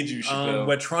Chappelle. We need you, Chappelle.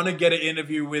 We're trying to get an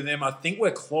interview with him. I think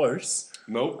we're close.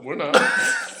 Nope, we're not.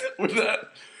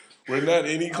 We're not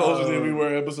any closer than we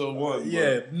were episode 1.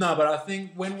 Yeah, no, but I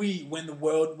think when we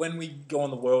go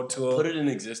on the world tour, put it in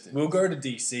existence. We'll go to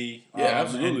DC. Yeah,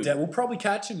 absolutely. And, we'll probably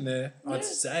catch him there. Yeah. I'd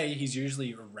say he's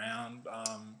usually around.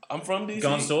 I'm from DC.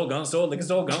 Gun store, liquor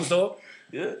store, gun store.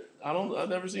 Yeah, I've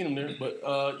never seen him there, but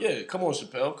yeah, come on,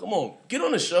 Chappelle, come on, get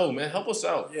on the show, man, help us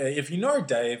out. Yeah, if you know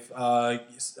Dave,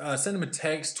 send him a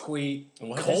text, tweet,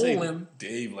 call him.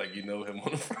 Dave, like you know him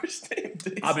on the first name.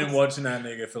 I've been watching that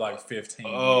nigga for like 15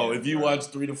 years. Oh, if you watch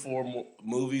 3 to 4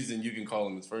 movies, then you can call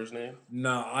him his first name?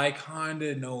 No, I kind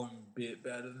of know him a bit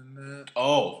better than that.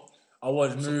 Oh. I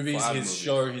watch movies, his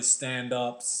show, his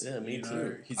stand-ups. Yeah, me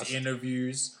too. His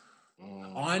interviews.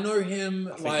 I know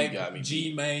him like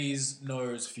G Mays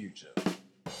knows Future.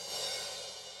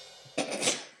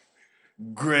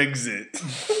 Greg's-it.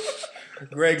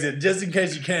 Greg's-it. Just in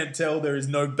case you can't tell, there is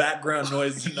no background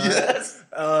noise tonight. Yes.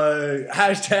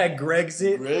 Hashtag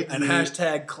Greg's-it and Greg's-it.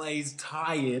 hashtag Clay's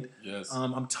tired. Yes.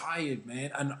 I'm tired, man.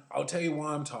 And I'll tell you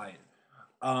why I'm tired.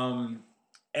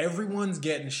 Everyone's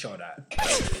getting shot at.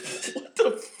 What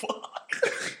the fuck?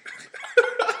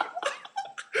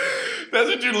 That's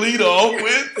what you lead off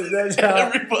with? That's how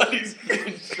everybody's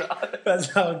getting shot. That's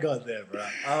how I got there, bro.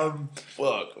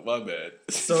 Fuck, my bad.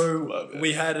 So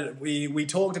we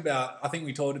talked about, I think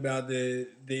we talked about the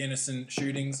innocent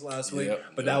shootings last week,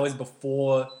 but that was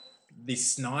before the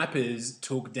snipers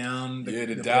took down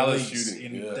the Dallas police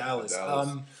shooting in Dallas.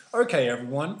 Dallas. Okay,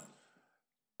 everyone.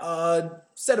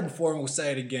 Said it before and we'll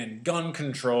say it again. Gun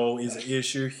control is an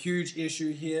issue, huge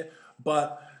issue here,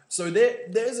 but. So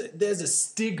there's a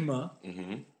stigma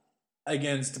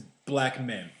against black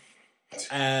men.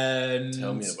 And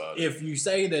tell me about it. If you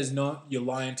say there's not, you're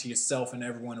lying to yourself and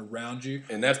everyone around you.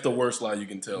 And that's the worst lie you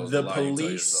can tell. The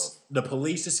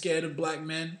police are scared of black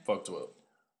men. Fuck 12.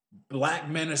 Black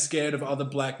men are scared of other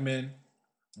black men.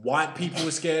 White people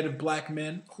are scared of black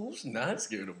men. Who's not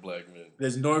scared of black men?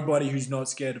 There's nobody who's not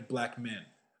scared of black men.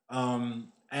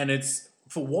 And it's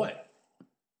for what?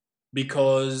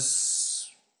 Because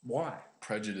why?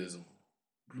 Prejudice.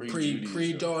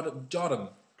 Pre-Judaism.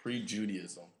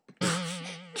 Pre-Judaism.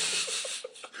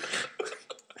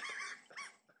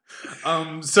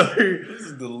 So This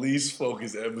is the least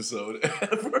focused episode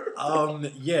ever.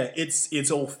 yeah,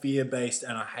 it's all fear based,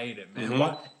 and I hate it, man. Mhm.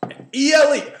 What?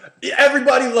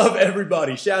 Everybody love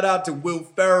everybody. Shout out to Will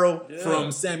Ferrell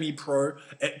from Semi Pro,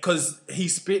 because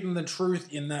he's spitting the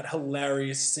truth in that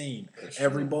hilarious scene. That's true.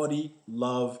 Everybody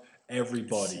love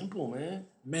everybody. Simple, man.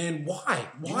 Man, why?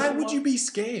 You Why know would what? you be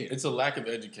scared? It's a lack of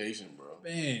education, bro.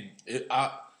 Man,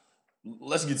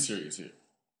 Let's get serious here.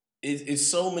 It's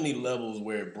so many levels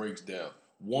where it breaks down.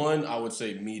 One, I would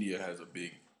say media has a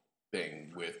big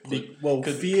thing with.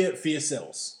 fear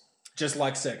sells, just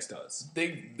like sex does.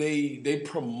 They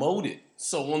promote it.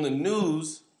 So on the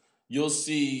news, you'll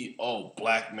see,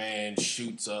 black man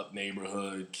shoots up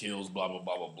neighborhood, kills, blah, blah,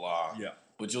 blah, blah, blah. Yeah.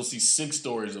 But you'll see 6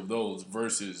 stories of those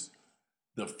versus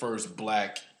the first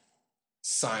black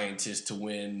scientist to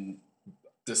win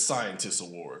the Scientist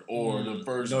Award or the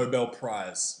first Nobel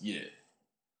Prize Yeah.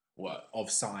 What? of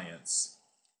science.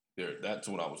 There, that's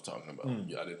what I was talking about.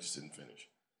 Yeah, just didn't finish.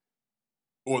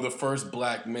 Or the first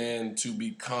black man to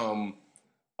become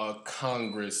a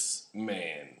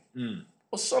congressman.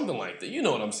 Or something like that. You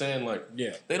know what I'm saying? Like,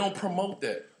 Yeah. they don't promote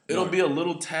that. It'll be a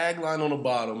little tagline on the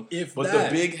bottom. But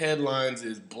that. the big headlines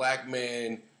is black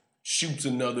man shoots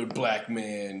another black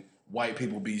man, white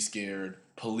people be scared,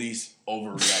 police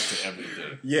overreact to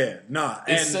everything. Yeah, nah.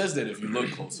 It and says that if you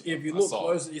look close. if you look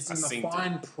close, it's in the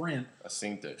fine print. I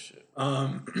seen that shit.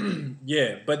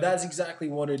 Yeah, but that's exactly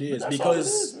what it is. That's all it Because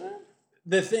is,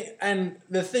 man.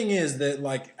 the thing is that,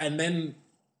 like, and then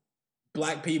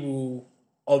black people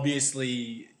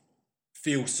obviously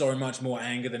feel so much more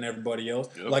anger than everybody else.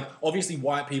 Yep. Like, obviously,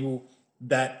 white people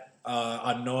that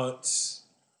are not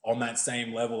on that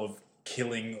same level of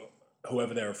killing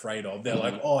whoever they're afraid of, they're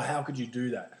like, oh, how could you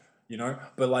do that? You know?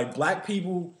 But, like, black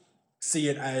people see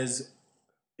it as,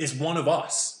 it's one of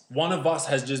us. One of us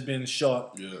has just been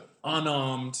shot,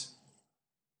 unarmed,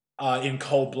 in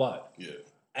cold blood. Yeah.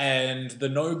 And the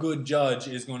no good judge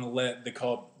is going to let the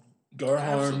cop go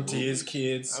home to his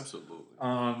kids. Absolutely.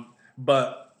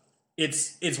 But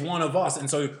it's one of us. And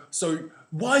so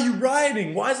why are you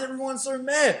rioting? Why is everyone so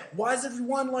mad? Why is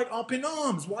everyone, like, up in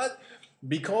arms? Why?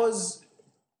 Because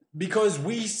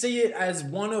we see it as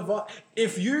one of us.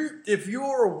 If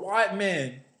you're a white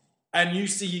man and you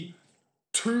see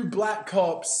 2 black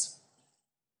cops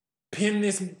pin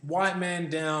this white man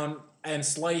down and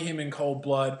slay him in cold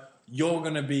blood, you're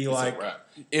gonna be like,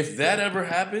 if that ever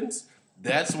happens,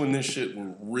 that's when this shit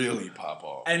will really pop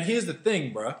off. And here's the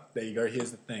thing, bro. There you go.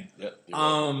 Here's the thing. Yep.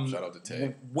 Shout out to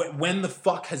Tay. When the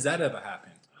fuck has that ever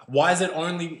happened? Why is it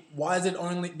only?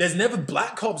 There's never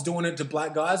black cops doing it to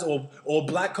black guys, or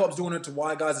black cops doing it to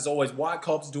white guys. It's always white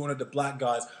cops doing it to black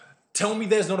guys. Tell me,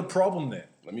 there's not a problem there.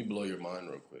 Let me blow your mind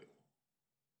real quick.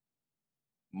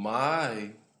 My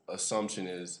assumption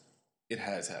is it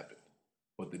has happened,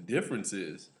 but the difference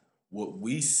is what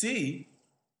we see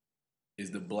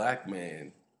is the black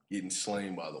man getting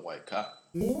slain by the white cop.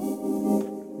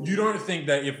 You don't think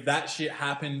that if that shit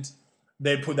happened,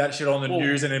 they'd put that shit on the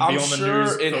news and it'd be on the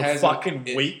news for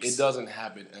fucking weeks? It doesn't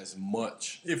happen as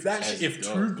much. If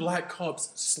 2 black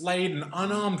cops slayed an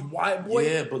unarmed white boy,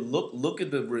 yeah, but look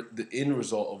at the end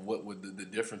result of what would the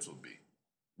difference would be.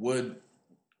 Would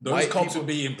those cops would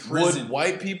be in prison? Would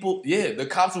white people? Yeah, the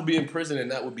cops would be in prison,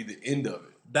 and that would be the end of it.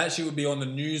 That shit would be on the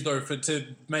news though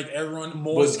to make everyone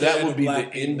more scared. But that would be the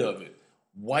people. end of it.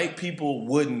 White people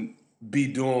wouldn't be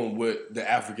doing what the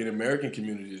African American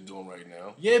community is doing right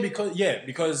now. Yeah,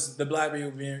 because the black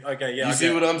people being okay. Yeah, you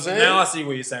see what I'm saying? Now I see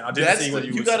what you're saying. I didn't see what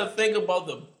you were saying. You got to think about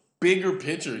the bigger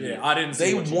picture here. Yeah, I didn't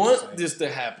see what you were saying. They want this to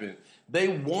happen. They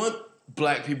want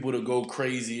black people to go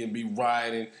crazy and be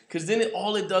rioting, because then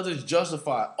all it does is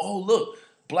justify. Oh, look,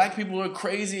 black people are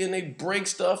crazy and they break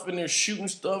stuff and they're shooting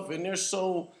stuff and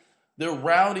they're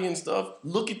rowdy and stuff.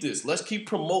 Look at this. Let's keep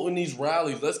promoting these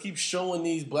rallies. Let's keep showing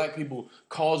these black people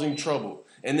causing trouble.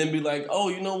 And then be like, oh,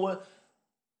 you know what?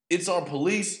 It's our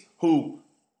police who,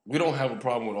 we don't have a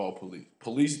problem with all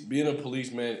police. Being a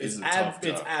policeman is a tough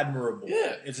job. It's admirable.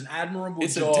 Yeah. It's an admirable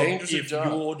It's job a dangerous if job.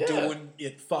 you're doing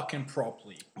it fucking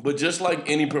properly. But just like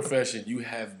any profession, you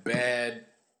have bad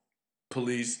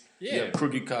police. Yeah. You have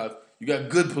crooked cops. You got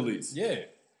good police. Yeah.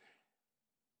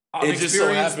 I've It just so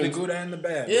experienced the happens- good and the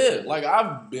bad. Yeah, like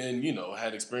I've been,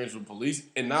 had experience with police,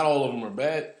 and not all of them are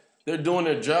bad. They're doing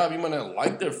their job. You might not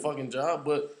like their fucking job,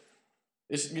 but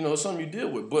it's it's something you deal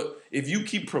with. But if you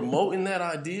keep promoting that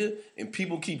idea and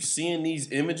people keep seeing these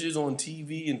images on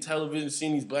TV and television,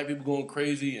 seeing these black people going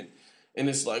crazy, and and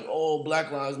it's like, oh,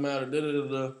 Black Lives Matter, da da da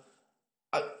da.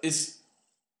 It's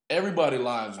everybody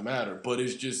lives matter, but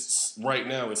it's just right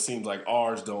now it seems like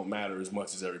ours don't matter as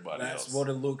much as everybody else. That's what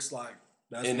it looks like.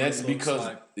 That's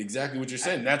because exactly what you're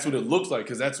saying. That's what it looks like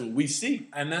because that's what we see.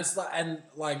 And that's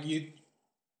like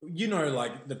you know,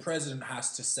 like the president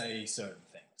has to say certain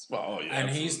things. Well, oh yeah, and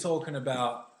absolutely. he's talking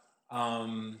about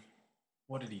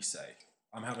what did he say?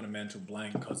 I'm having a mental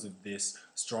blank because of this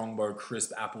Strongbow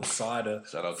crisp apple cider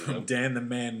Shout out to from him. Dan the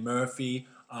Man Murphy.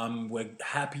 We're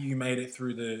happy you made it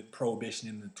through the prohibition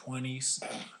in the 20s.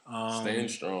 Staying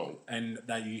strong. And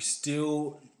that you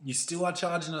still are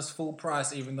charging us full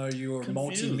price even though you're a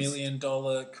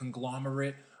multi-million-dollar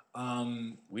conglomerate.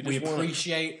 We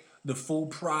appreciate the full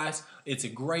price. It's a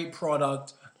great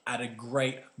product at a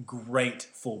great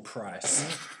full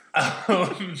price. I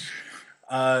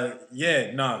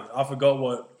forgot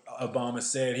what Obama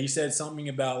said. He said something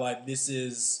about like this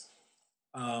is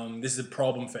a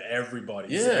problem for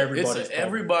everybody. Yeah, it's an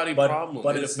everybody problem.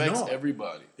 But it it's affects not.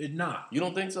 everybody. You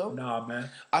don't think so? Nah, man.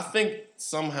 I think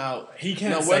somehow he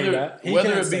can't say that.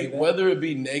 Whether it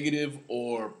be negative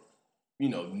or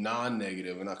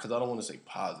non-negative, and because I don't want to say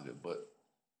positive, but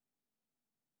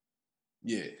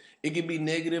yeah, it can be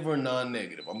negative or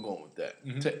non-negative. I'm going with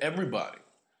that to everybody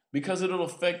because it'll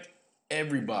affect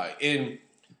everybody. And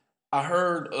I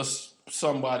heard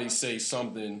somebody say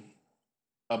something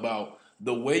about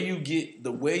the way you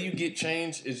get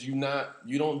change is you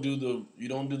don't do the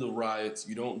riots,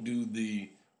 you don't do the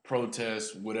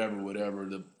protests, whatever.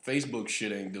 The Facebook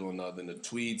shit ain't doing nothing. The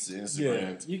tweets, the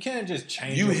Instagrams. Yeah, you can't just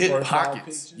change. You your hit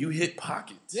pockets. picture. You hit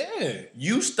pockets. Yeah.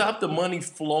 You stop the money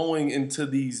flowing into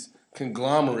these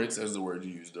conglomerates, as the word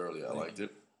you used earlier. I liked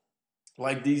it.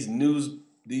 Like these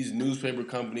newspaper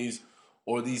companies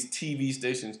or these TV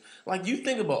stations. Like you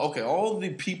think about, okay, all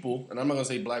the people, and I'm not gonna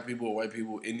say black people or white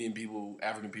people, Indian people,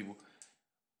 African people,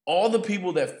 all the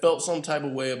people that felt some type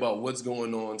of way about what's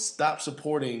going on, stop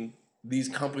supporting these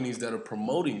companies that are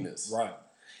promoting this. Right.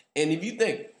 And if you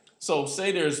think, so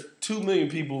say there's 2 million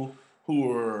people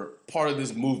who are part of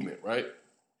this movement, right?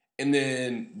 And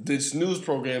then this news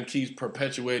program keeps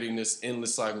perpetuating this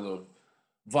endless cycle of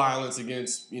violence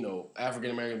against,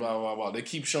 African American, blah, blah, blah. They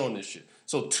keep showing this shit.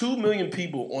 So 2 million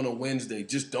people on a Wednesday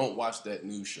just don't watch that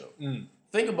news show.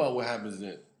 Think about what happens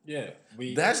then. Yeah.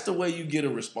 That's the way you get a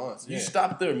response. You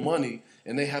stop their money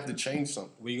and they have to change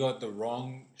something. We got the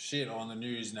wrong shit on the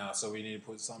news now, so we need to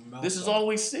put something else. This is all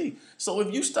we see. So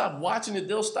if you stop watching it,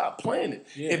 they'll stop playing it.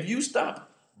 Yeah. If you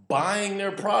stop buying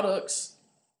their products,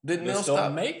 then they'll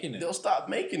stop making it. They'll stop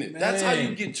making it. Man. That's how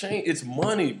you get change. It's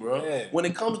money, bro. Yeah. When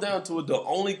it comes down to it, the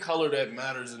only color that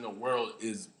matters in the world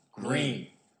is green.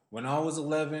 When I was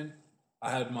 11,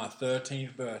 I had my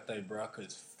 13th birthday, bro,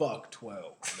 because fuck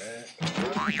 12, man.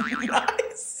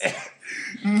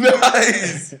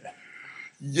 Nice.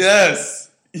 Yes.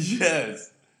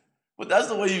 But that's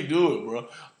the way you do it, bro.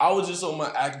 I was just on my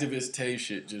activist Tay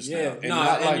shit just now. And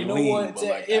not like you know lean, what? but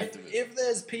like If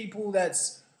there's people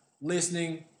that's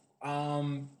listening,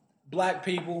 black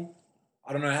people,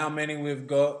 I don't know how many we've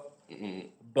got,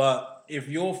 but if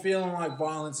you're feeling like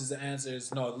violence is the answer,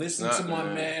 it's not. Listen to my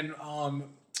man,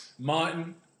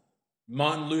 Martin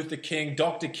Luther King,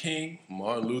 Dr. King.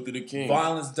 Martin Luther the King.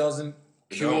 Violence doesn't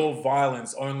cure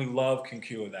violence. Only love can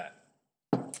cure that.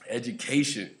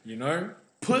 Education.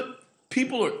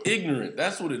 People are ignorant.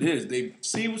 That's what it is. They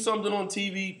see something on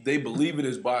TV, they believe it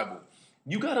is Bible.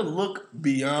 You got to look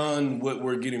beyond what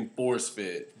we're getting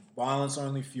force-fed. Violence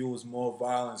only fuels more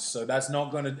violence. So that's not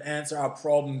going to answer our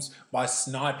problems by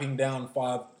sniping down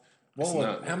how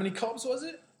many cops was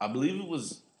it? I believe it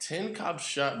was 10 cops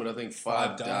shot, but I think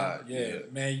 5 died. Yeah,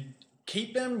 man.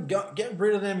 Keep them, get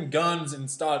rid of them guns and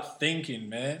start thinking,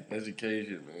 man.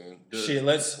 Education, man. Shit,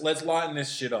 let's lighten this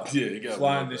shit up. Yeah, you got to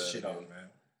lighten this shit up, man.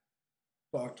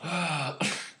 Fuck.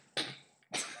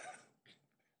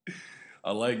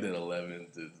 I like that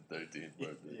 11th to the 13th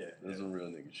birthday. Yeah, that's some real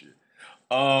nigga shit.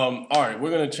 All right,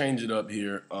 we're gonna change it up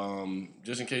here.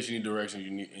 Just in case you need directions,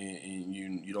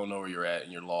 you don't know where you're at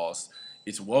and you're lost.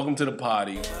 It's Welcome to the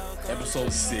Potty,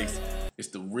 episode 6. It's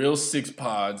the real 6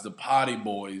 pods, the Potty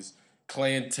Boys,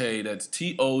 Clay and Tay. That's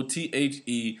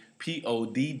TOTHEPODDY.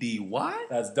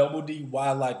 That's double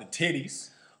D-Y like the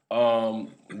titties.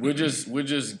 We're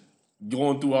just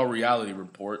going through our reality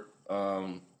report.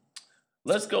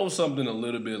 Let's go something a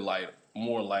little bit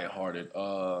more lighthearted.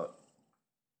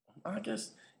 I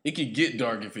guess it could get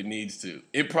dark if it needs to.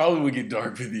 It probably would get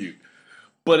dark with you.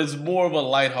 But it's more of a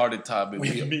lighthearted topic.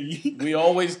 We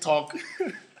always talk,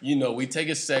 we take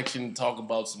a section and talk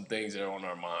about some things that are on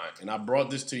our mind. And I brought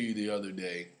this to you the other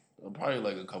day, probably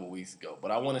like a couple weeks ago.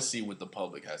 But I want to see what the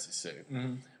public has to say.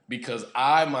 because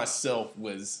I myself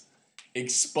was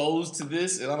exposed to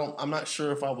this, and I'm not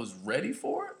sure if I was ready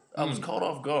for it. I was caught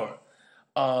off guard.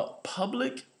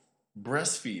 Public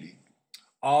breastfeeding.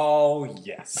 Oh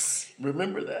yes.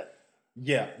 Remember that?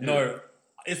 Yeah. No,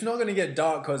 it's not gonna get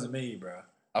dark because of me, bro.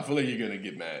 I feel like you're gonna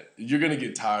get mad. You're gonna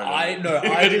get tired. I know.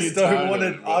 I just don't want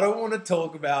to. I don't want to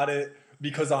talk about it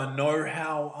because I know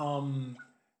how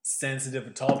sensitive a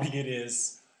topic it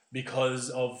is because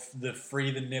of the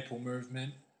free the nipple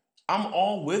movement. I'm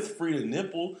all with free the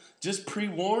nipple. Just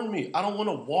pre-warn me. I don't want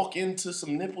to walk into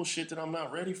some nipple shit that I'm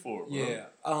not ready for, bro. Yeah.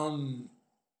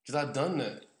 Because I've done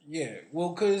that. Yeah. Well,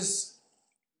 because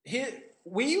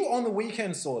we on the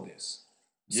weekend saw this.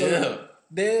 So Yeah.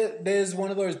 There's one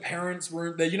of those parents'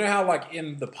 room. You know how like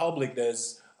in the public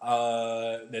there's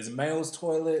a male's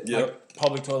toilet, like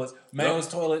public toilets, male's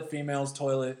toilet, female's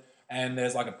toilet, and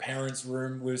there's like a parents'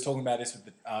 room. We was talking about this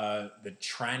with the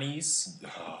trannies.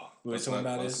 We were talking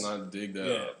about this. Let's not dig that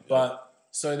Yeah, up. but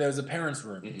so there was a parents'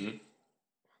 room.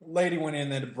 Mm-hmm. Lady went in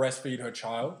there to breastfeed her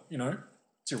child. You know,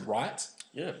 it's your right.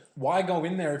 Yeah. Why go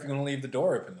in there if you're gonna leave the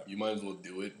door open though? You might as well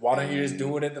do it. Why don't you just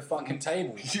do it at the fucking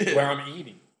table where I'm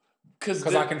eating?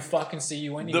 Because I can fucking see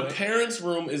you anyway. The parents'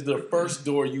 room is the first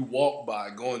door you walk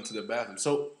by going to the bathroom.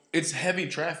 So it's heavy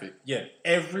traffic. Yeah,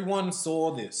 everyone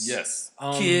saw this. Yes.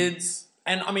 Kids.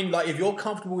 And I mean, like, if you're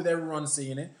comfortable with everyone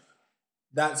seeing it,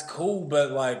 that's cool.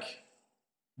 But like,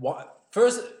 what?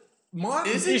 First, my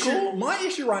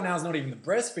issue right now is not even the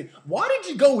breastfeed. Why did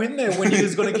you go in there when you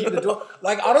was going to keep the door?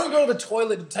 Like, I don't go to the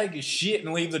toilet to take a shit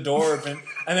and leave the door open,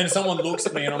 and then someone looks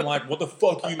at me and I'm like, what the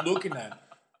fuck are you looking at?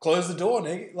 Close the door,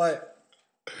 nigga. Like,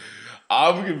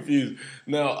 I'm confused.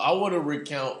 Now, I want to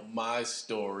recount my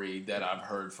story that I've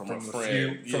heard from a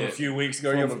friend. From a few weeks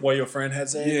ago, what your friend had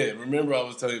said? Yeah, remember I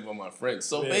was telling you about my friend.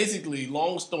 So basically,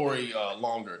 long story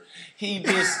longer, he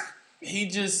was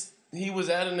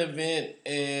at an event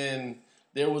and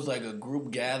there was like a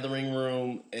group gathering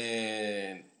room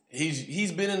and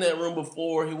he's been in that room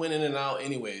before. He went in and out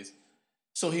anyways.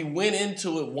 So he went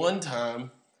into it one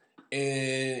time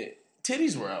and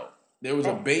titties were out. There was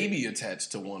a baby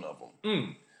attached to one of them.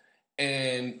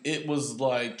 And it was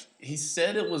like, he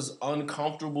said it was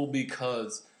uncomfortable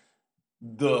because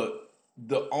the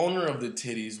owner of the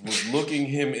titties was looking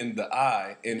him in the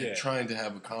eye and trying to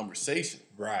have a conversation.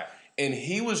 Right. And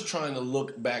he was trying to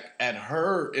look back at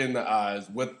her in the eyes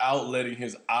without letting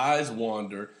his eyes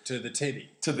wander to the titty.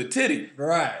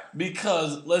 Right.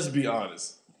 Because, let's be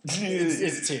honest.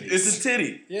 It's titties. It's a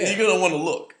titty. Yeah. You're going to want to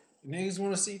look. Niggas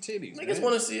want to see titties. Niggas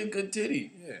want to see a good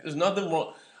titty. Yeah. There's nothing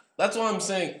wrong. That's why I'm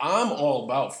saying I'm all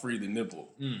about free the nipple.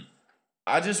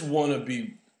 I just want to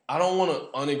be. I don't want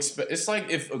to unexpected. It's like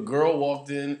if a girl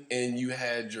walked in and you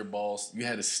had your balls, you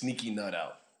had a sneaky nut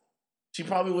out. She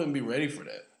probably wouldn't be ready for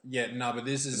that. Yeah, no, but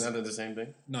this is... Isn't that the same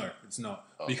thing? No, it's not.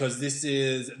 Oh. Because this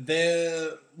is...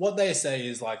 What they say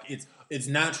is like, it's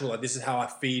natural. Like, this is how I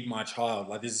feed my child.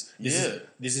 Like, this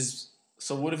is...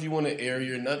 So what if you want to air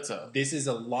your nuts out? This is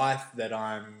a life that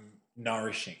I'm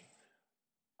nourishing.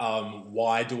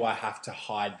 Why do I have to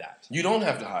hide that? You don't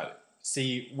have to hide it.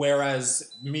 See,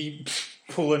 whereas me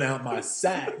pulling out my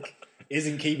sack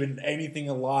isn't keeping anything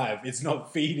alive. It's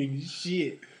not feeding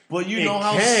shit. But you know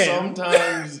how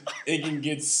sometimes it can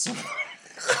get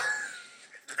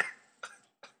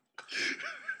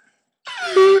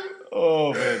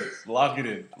Oh man, lock it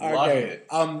in. Lock it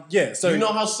in. Yeah, so you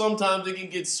know how sometimes it can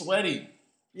get sweaty.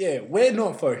 Yeah, we're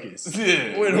not focused.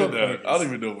 Yeah, we're not focused. I don't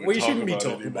even know what we shouldn't be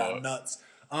talking about nuts.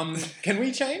 Can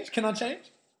we change? Can I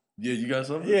change? Yeah, you got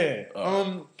something? Yeah.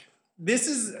 This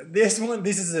is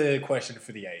a question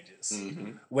for the ages.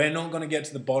 Mm-hmm. We're not going to get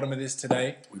to the bottom of this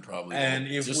today. We probably and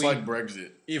don't. Like Brexit.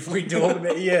 If we talk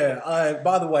about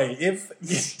by the way, if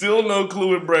still no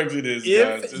clue what Brexit is,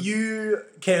 if guys. You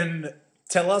can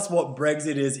tell us what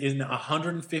Brexit is in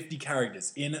 150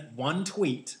 characters in one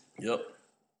tweet. Yep.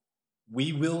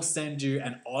 We will send you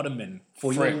an ottoman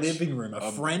for your living room,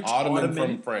 a French ottoman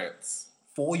from France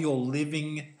for your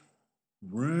living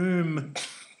room.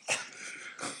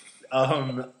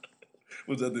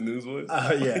 Was that the news voice?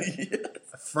 Yeah. Yes.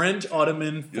 A French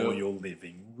ottoman for your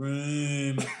living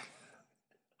room.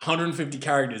 150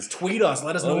 characters. Tweet us.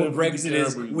 Let us know what Brexit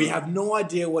is. We have no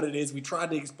idea what it is. We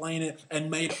tried to explain it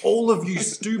and made all of you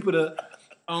stupider.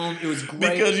 It was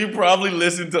great. Because you probably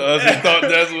listened to us and thought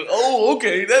that's what,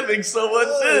 okay, that makes so much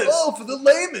sense. Oh, for the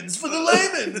layman's.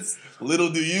 Little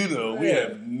do you know, we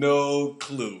have no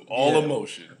clue. All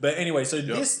emotion. But anyway, so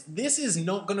this is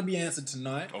not going to be answered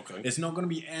tonight. Okay. It's not going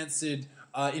to be answered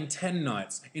in 10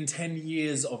 nights, in 10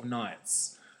 years of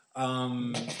nights.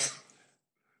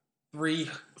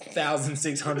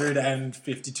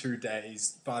 3,652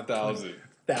 days. 5,000.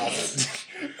 40,000.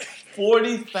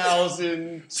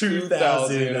 40,000,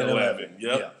 2011.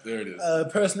 Yep, Yeah. there it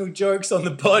is. Personal jokes on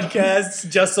the podcast,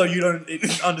 just so you don't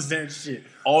understand shit.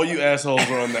 All you assholes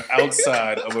are on the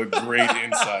outside of a great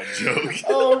inside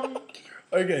joke.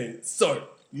 Okay, so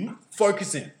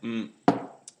focus in.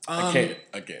 I can't.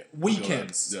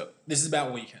 Weekends. Yep. This is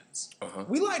about weekends. Uh-huh.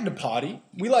 We like to party.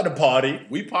 We like to party.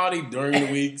 We party during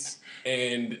the weeks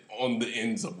and on the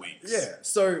ends of weeks. Yeah.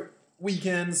 So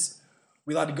weekends,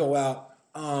 we like to go out.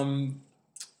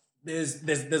 There's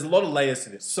a lot of layers to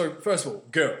this. So first of all,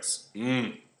 girls.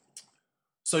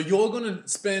 So you're gonna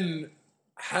spend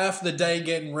half the day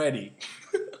getting ready.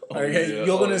 Okay, yeah.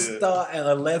 you're gonna start at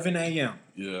 11 a.m.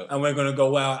 Yeah. and we're gonna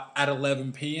go out at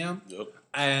 11 p.m. Yep.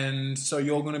 And so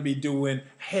you're gonna be doing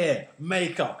hair,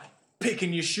 makeup,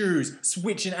 picking your shoes,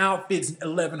 switching outfits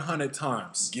 1,100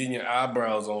 times. Getting your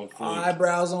eyebrows on fleek.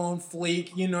 Eyebrows on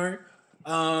fleek, you know.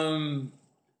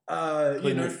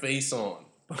 Putting your face on.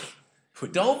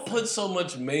 Don't put so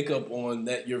much makeup on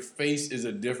that your face is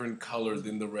a different color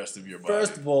than the rest of your body.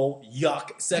 First of all,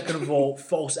 yuck. Second of all,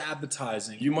 false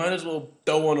advertising. You might as well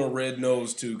throw on a red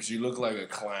nose too, because you look like a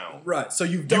clown. Right. So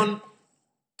you've done.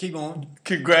 Keep on.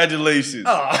 Congratulations.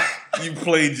 You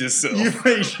played yourself. You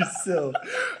made yourself.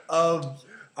 All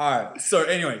right. So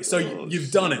anyway,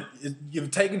 you've done it. You've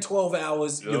taken 12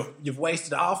 hours. Yep. You've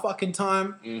wasted our fucking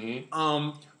time.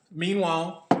 Mm-hmm.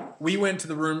 Meanwhile, we went to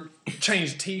the room,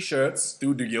 changed t-shirts.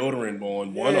 Threw deodorant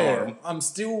on one arm. I'm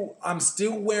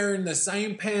still wearing the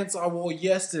same pants I wore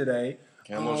yesterday.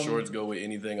 Camo shorts go with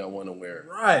anything I want to wear.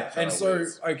 Right. And so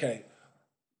Sideways. okay,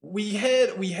 we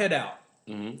head out.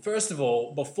 Mm-hmm. First of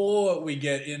all, before we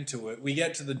get into it, we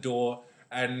get to the door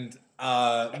and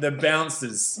the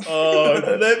bouncers. Oh,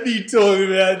 let me talk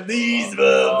about these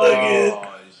motherfuckers.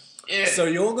 Oh, shit. So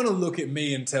you're gonna look at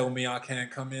me and tell me I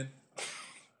can't come in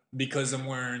because I'm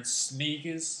wearing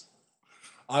sneakers?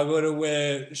 I gotta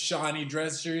wear shiny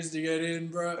dress shoes to get in,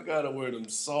 bro. I gotta wear them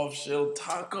soft shell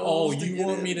tacos. Oh, to you get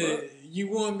want in, me bro. to? You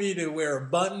want me to wear a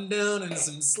button down and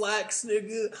some slacks,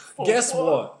 nigga? For Guess what?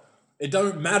 what? It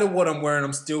don't matter what I'm wearing.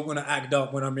 I'm still gonna act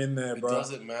up when I'm in there, It bro.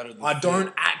 doesn't matter. I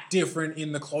don't act different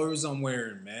in the clothes I'm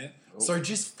wearing, man. Nope. So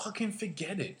just fucking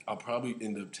forget it, I'll probably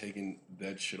end up taking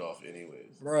that shit off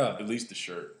anyways. bruh. At least the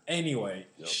shirt. Anyway,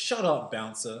 Yep. Shut up,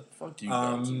 bouncer. Fuck you,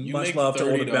 bouncer. You Much make love to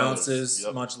all the $30. bouncers.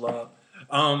 Yep. Much love.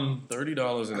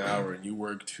 $30 an hour and you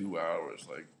work 2 hours.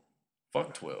 Like,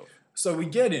 fuck 12. So we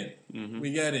get in. Mm-hmm.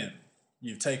 We get in.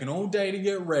 You've taken all day to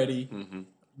get ready. Mm-hmm.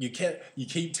 You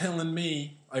keep telling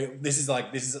me this is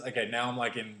okay. Now I'm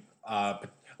like in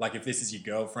like if this is your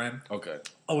girlfriend. Okay.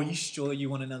 Oh, are you sure you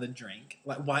want another drink?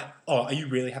 Like why? Oh, are you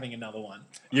really having another one?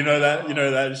 You know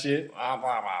that shit.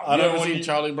 I don't ever want seen you-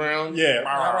 Charlie Brown? Yeah.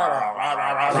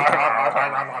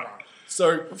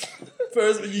 So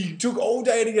first, you took all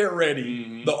day to get ready.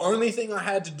 Mhm. The only thing I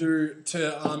had to do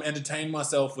to entertain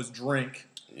myself was drink.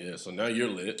 Yeah, so now you're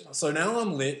lit. So now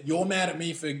I'm lit. You're mad at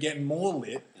me for getting more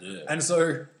lit. Yeah. And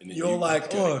so And then you're you like,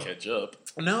 gotta oh, catch up.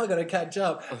 now I gotta catch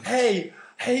up. Hey,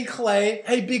 Clay.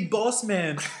 Hey, big boss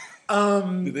man.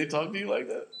 Did they talk to you like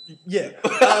that? Yeah.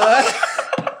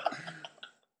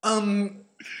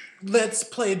 Let's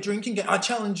play a drinking game. I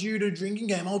challenge you to a drinking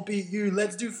game. I'll beat you.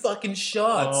 Let's do fucking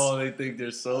shots. Oh, they think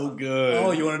they're so good. Oh,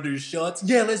 you want to do shots?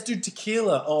 Yeah, let's do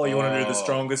tequila. Oh, you want to do the Oh.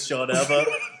 strongest shot ever?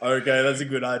 Okay, that's a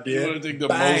good You idea. want to take the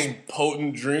Bang. most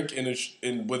potent drink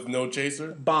in with no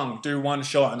chaser? Bang, do one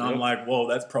shot, and I'm Yep. like, whoa,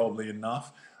 that's probably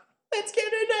enough. Let's get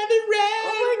another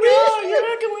round. Oh you're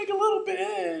acting like a little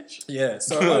bitch. Yeah,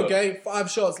 so okay, 5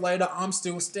 shots later, I'm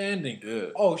still standing. Yeah.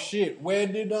 Oh shit, where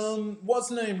did what's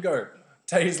the name go?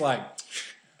 Tay's like,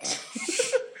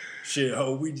 shit,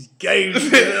 we just gave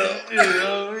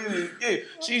it.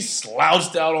 She's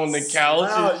slouched out on the couch.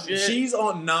 And shit. She's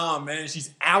on man.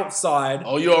 She's outside.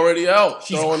 Oh, you already out?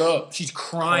 She's Throwing up. She's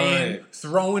crying, Right.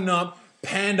 throwing up,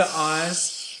 panda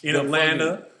eyes in The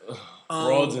Atlanta.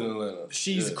 Broads in Atlanta.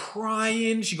 She's Yeah.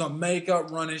 crying. She got makeup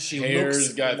running. She Hair's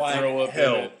looks got like throw up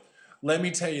hell. in it. Let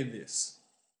me tell you this.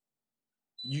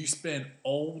 You spent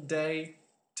all day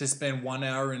to spend 1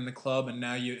 hour in the club, and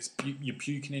now you're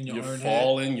puking in your You're own head.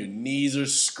 falling. Your knees are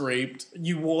scraped.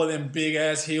 You wore them big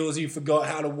ass heels. You forgot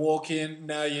how to walk in.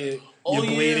 Now you're Oh,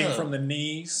 bleeding yeah. from the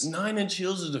knees. 9-inch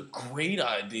heels is a great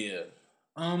idea.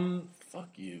 Fuck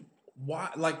you. Why?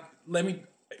 Like, let me.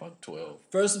 Fuck 12.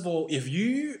 First of all, if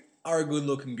you are a good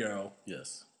looking girl,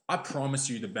 Yes. I promise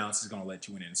you the bouncer's gonna let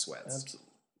you in sweats. Absolutely.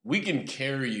 We can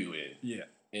carry you in. Yeah.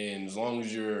 And as long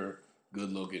as you're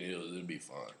good looking heels, it'll be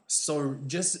fine. So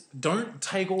just don't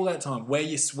take all that time. Wear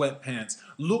your sweatpants.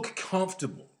 Look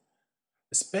comfortable.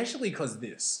 Especially because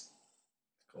this.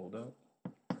 Cold out?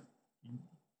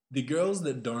 the girls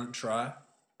that don't try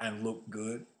and look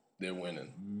good, They're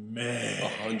winning. man,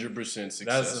 100% success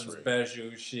that's some rate.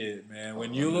 special shit, man.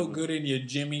 When you look good in your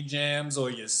Jimmy Jams or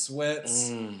your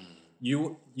sweats,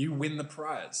 you win the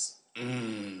prize,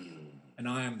 and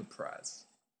I am the prize.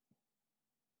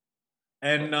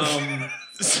 And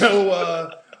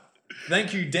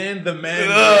thank you, Dan the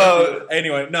man.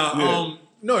 Anyway,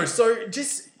 no. So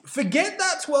just forget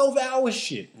that 12-hour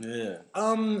shit. Yeah.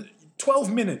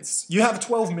 12 minutes. You have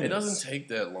 12 It minutes. doesn't take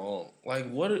that long. Like,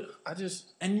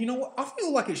 And you know what? I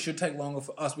feel like it should take longer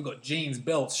for us. We got jeans,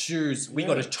 belts, shoes. We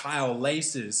got to tie our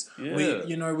laces. Yeah.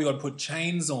 We got to put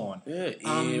chains on. Yeah,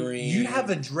 earrings. You have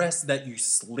a dress that you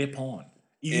slip on.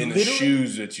 You and the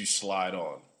shoes that you slide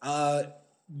on.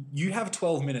 You have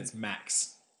 12 minutes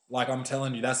max. Like I'm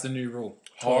telling you, that's the new rule.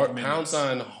 Hard minutes.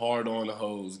 hard on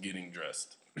hoes getting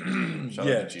dressed. Shout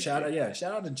out to Chief. Shout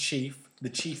out to Chief. The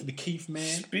Keef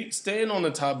man. Staying on the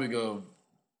topic of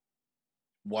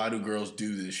why do girls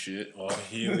do this shit? Oh,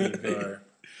 here we go.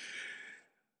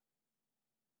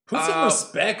 Put some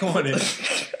respect on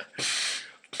it.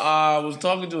 I was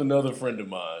talking to another friend of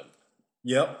mine.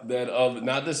 Yep. That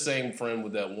not the same friend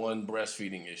with that one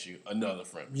breastfeeding issue. Another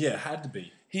friend. Yeah, had to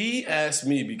be. He asked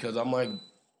me, because I'm like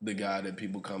the guy that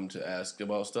people come to ask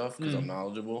about stuff because I'm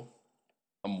knowledgeable.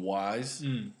 I'm wise.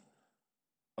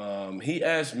 He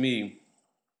asked me.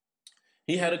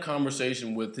 He had a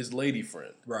conversation with his lady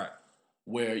friend. Right.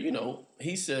 Where,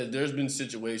 he said there's been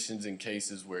situations and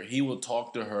cases where he will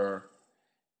talk to her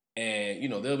and,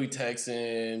 they'll be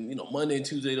texting, Monday and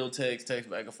Tuesday they'll text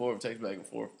back and forth.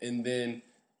 And then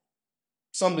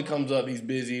something comes up, he's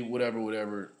busy,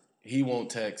 whatever. He won't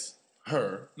text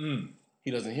her.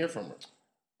 He doesn't hear from her.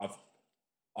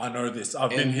 I know this.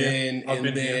 I've been here. And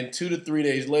then 2 to 3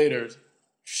 days later,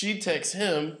 she texts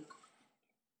him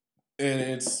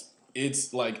and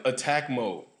it's like attack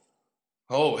mode.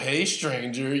 Oh, hey,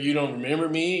 stranger, you don't remember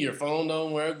me? Your phone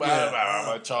don't work? Blah, blah,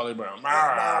 blah, Charlie Brown.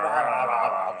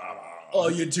 Oh,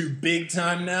 you're too big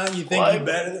time now? You think you're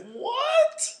better than...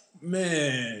 What?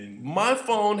 Man. My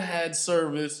phone had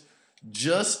service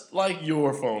just like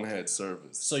your phone had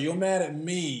service. So you're mad at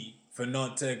me for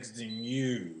not texting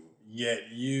you,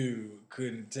 yet you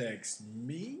couldn't text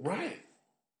me? Right.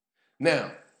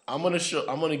 Now, I'm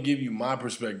gonna give you my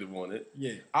perspective on it.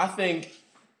 Yeah. I think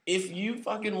if you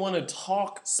fucking want to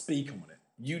talk, speak on it.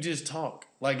 You just talk.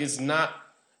 Like, it's not.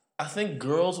 I think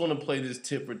girls want to play this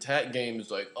tit for tat game. It's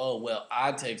like, oh well,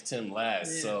 I text him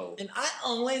last, so. And I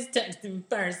always text him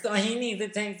first, so he needs to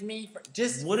text me first.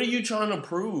 Just what are you trying to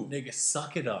prove, nigga?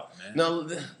 Suck it up, man. No,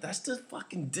 that's the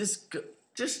fucking Just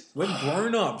we're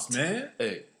grown ups, man.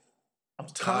 Hey, I'm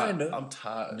tired.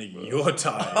 Nigga, bro. you're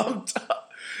tired. I'm tired.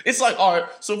 It's like, all right,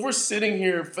 so if we're sitting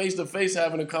here face to face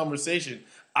having a conversation,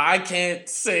 I can't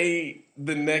say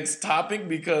the next topic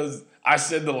because I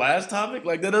said the last topic?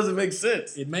 Like, that doesn't make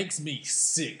sense. It makes me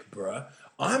sick, bruh.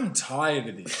 I'm tired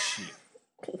of this shit.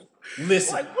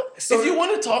 Listen. Like, so if you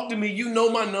want to talk to me, you know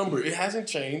my number. It hasn't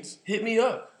changed. Hit me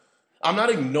up. I'm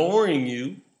not ignoring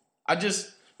you.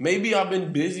 Maybe I've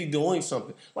been busy doing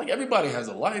something. Like, everybody has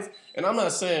a life, and I'm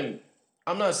not saying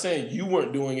you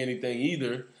weren't doing anything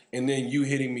either, and then you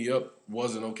hitting me up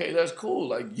wasn't okay. That's cool.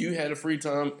 Like, you had a free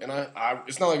time, and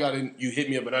it's not like you hit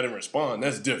me up and I didn't respond.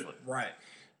 That's different. Right.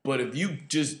 But if you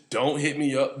just don't hit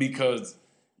me up because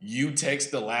you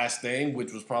text the last thing,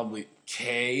 which was probably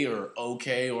K or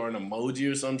okay or an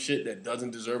emoji or some shit that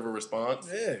doesn't deserve a response,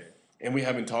 yeah, and we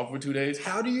haven't talked for 2 days.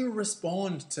 How do you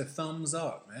respond to thumbs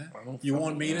up, man? You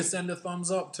want me to send a thumbs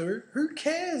up too? Who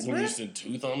cares, man? When you send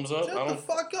 2 thumbs up? Shut the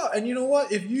fuck up. And you know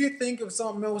what? If you think of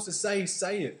something else to say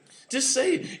it. Just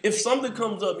say it. If something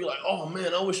comes up, you're like, oh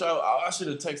man, I wish I should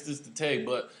have texted this to Tay,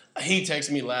 but he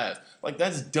texted me last. Like,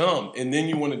 that's dumb. And then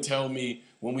you want to tell me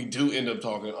when we do end up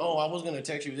talking, oh, I was going to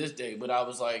text you this day, but I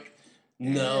was like,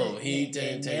 no, he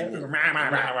didn't text me.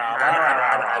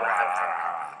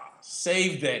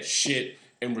 Save that shit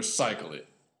and recycle it.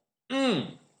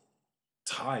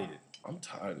 Tired. I'm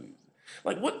tired of it.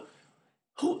 Like,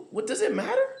 what does it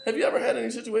matter? Have you ever had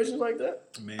any situations like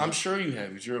that? Man. I'm sure you have,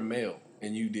 because you're a male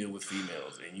and you deal with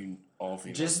females and you all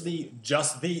females.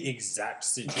 Just the exact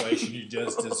situation you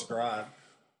just described.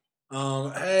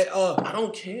 Hey, I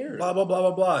don't care. Blah blah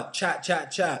blah blah blah.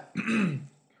 Chat.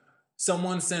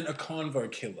 Someone sent a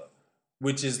convo killer,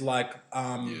 which is like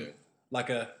like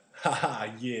a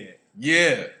haha yeah.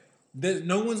 Yeah.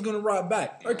 No one's gonna write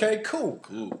back. Okay, cool.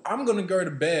 I'm gonna go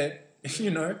to bed. It's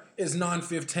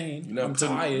 9:15. I'm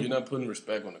tired. You're not putting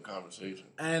respect on the conversation.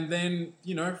 And then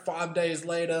 5 days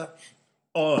later,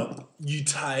 oh, you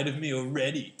tired of me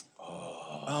already?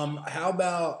 How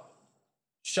about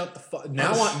Shut the fuck.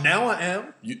 Now I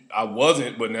am. I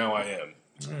wasn't, but now I am.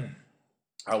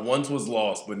 I once was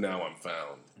lost, but now I'm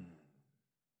found.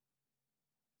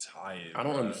 Tired. I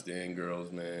don't understand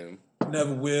girls, man.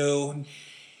 Never will.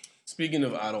 Speaking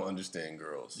of, I don't understand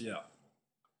girls. Yeah.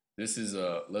 This is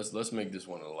let's make this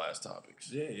one of the last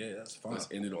topics. Yeah, that's fine. Let's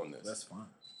end it on this. That's fine.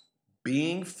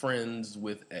 Being friends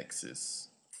with exes.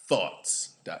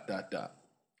 Thoughts. ...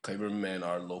 Claver Man,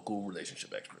 our local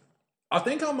relationship expert. I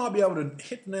think I might be able to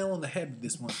hit the nail on the head with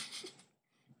this one.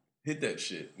 Hit that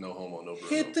shit. No homo, no bro.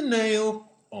 Hit the nail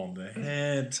on the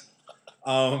head.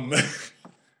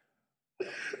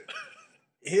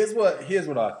 Here's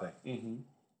what I think. Mm-hmm.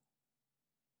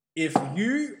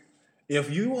 If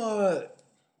you are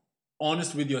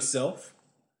honest with yourself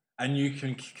and you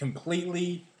can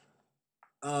completely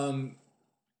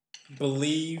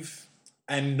believe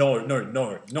and not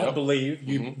believe,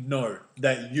 you know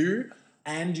that you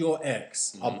and your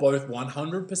ex are both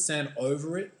 100%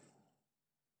 over it,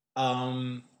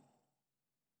 and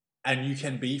you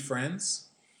can be friends,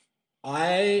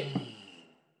 I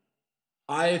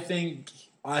think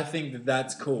that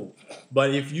that's cool.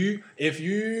 But if you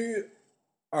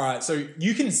all right, so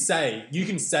you can say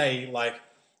like,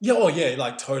 yeah, oh yeah,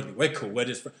 like totally, we're cool, we're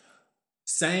just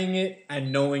saying it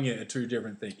and knowing it are two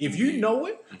different things. If you know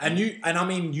it, and I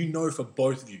mean you know for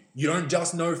both of you, you don't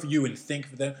just know for you and think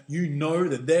for them. You know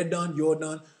that they're done, you're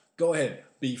done. Go ahead,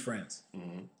 be friends.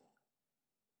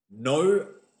 Know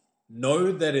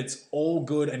that it's all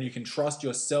good and you can trust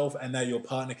yourself and that your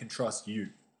partner can trust you.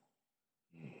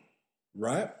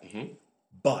 Right?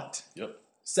 But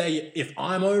say if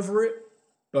I'm over it,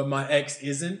 but my ex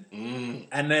isn't,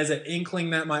 and there's an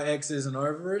inkling that my ex isn't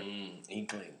over it,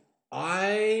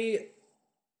 I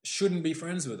shouldn't be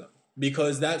friends with him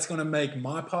because that's going to make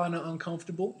my partner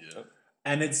uncomfortable.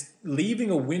 And it's leaving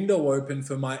a window open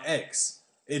for my ex.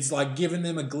 It's like giving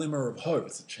them a glimmer of hope.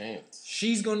 It's a chance.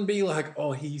 She's going to be like,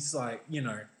 oh, he's like,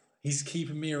 he's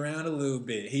keeping me around a little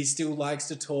bit. He still likes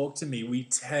to talk to me. We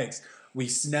text, we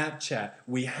Snapchat,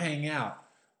 we hang out.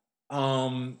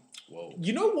 Whoa.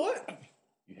 You know what?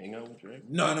 You hang out with your ex?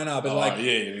 No. But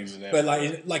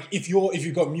like if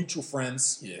you've got mutual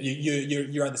friends,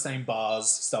 you're at the same bars,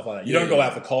 stuff like that. You don't go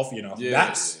out for coffee enough.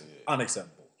 That's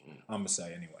unacceptable. I'm gonna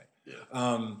say anyway.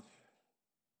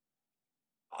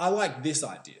 I like this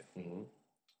idea.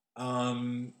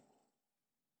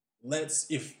 Let's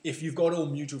if you've got all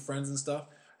mutual friends and stuff,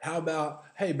 how about,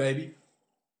 hey baby,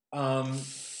 my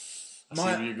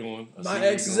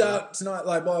ex is out tonight,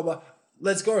 like blah blah.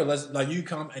 Let's go. Let's you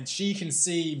come and she can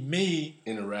see me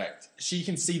interact. She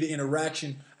can see the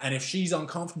interaction, and if she's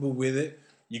uncomfortable with it,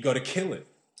 you got to kill it.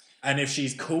 And if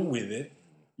she's cool with it,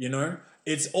 I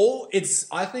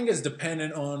think it's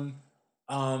dependent on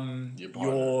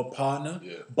your partner.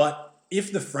 Yeah. But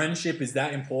if the friendship is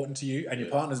that important to you and your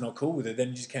partner's not cool with it, then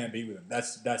you just can't be with them.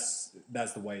 That's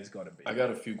the way it's got to be. I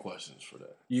got a few questions for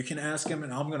that. You can ask him,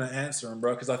 and I'm gonna answer him,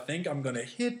 bro, because I think I'm gonna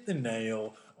hit the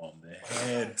nail on the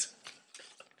head.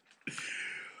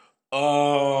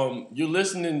 You're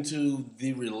listening to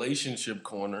the Relationship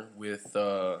Corner with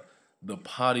the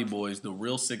Potty Boys, the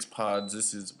Real Six Pods.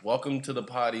 This is Welcome to the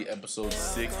Potty, episode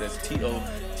 6. That's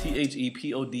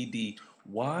TOTHEPODD.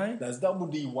 Why? That's double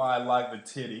DY like the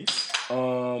titties.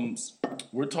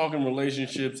 We're talking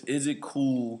relationships. Is it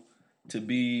cool to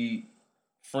be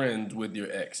friends with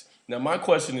your ex? Now, my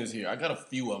question is here. I got a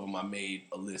few of them. I made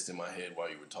a list in my head while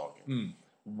you were talking.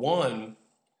 One,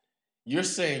 you're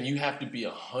saying you have to be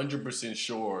 100%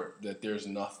 sure that there's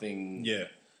nothing. Yeah.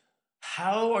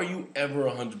 How are you ever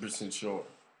 100% sure?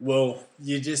 Well,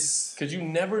 you just... Because you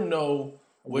never know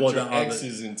what your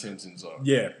ex's intentions are.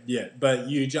 Yeah. But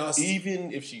you just...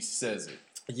 Even if she says it.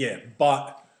 Yeah,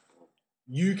 but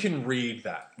you can read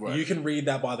that. Right. You can read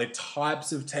that by the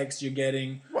types of text you're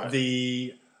getting,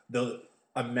 the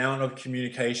amount of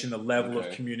communication, the level of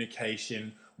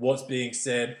communication, what's being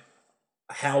said,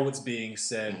 how it's being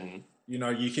said. You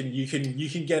know, you can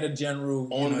get a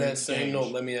general... On that same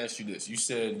note, let me ask you this. You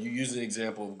said you used an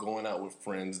example of going out with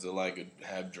friends to like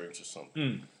have drinks or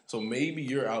something. So maybe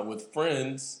you're out with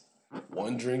friends,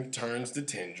 one drink turns to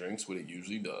 10 drinks, what it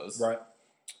usually does. Right.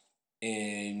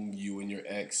 And you and your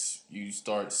ex, you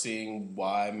start seeing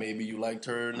why maybe you liked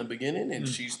her in the beginning, and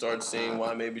she starts seeing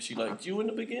why maybe she liked you in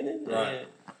the beginning. Right. And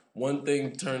one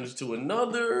thing turns to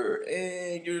another,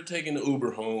 and you're taking the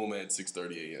Uber home at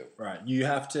 6:30 a.m. Right. You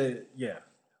have to,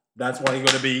 That's why you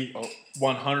got to be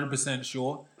 100%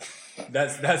 sure.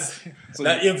 That's so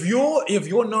that if you're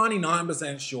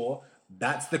 99% sure,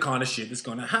 that's the kind of shit that's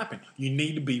going to happen. You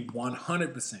need to be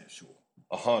 100% sure.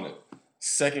 100.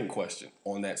 Second question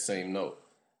on that same note.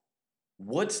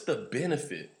 What's the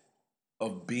benefit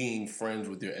of being friends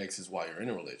with your exes while you're in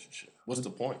a relationship? What's the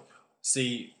point?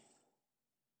 See,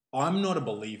 I'm not a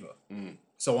believer.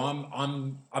 So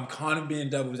I'm kind of being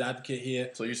devil's advocate here.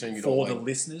 So you're saying you for don't the like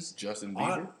listeners. Justin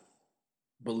Bieber?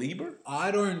 Belieber? I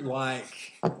don't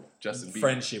like Justin Bieber.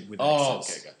 friendship with Oh,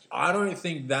 exes. okay, gotcha. I don't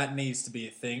think that needs to be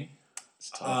a thing. It's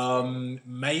tough.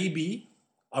 Maybe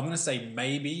I'm gonna say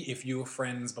maybe if you were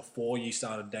friends before you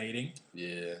started dating.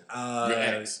 Yeah. Your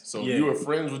ex. So yeah. you were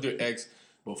friends with your ex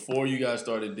before you guys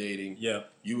started dating. Yeah.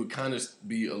 You would kind of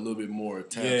be a little bit more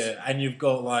attached. Yeah, and you've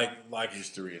got like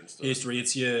History and stuff. history.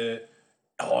 It's your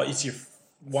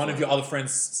one of your other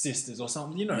friend's sisters or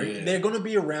something. You know, they're gonna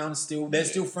be around still. They're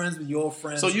still friends with your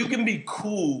friends. So you can be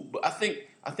cool, but I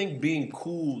think being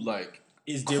cool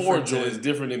is cordial is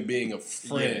different than being a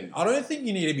friend. Yeah. I don't think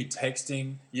you need to be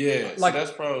texting. Yeah, like so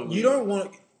that's probably you don't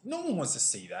want. No one wants to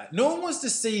see that. No one wants to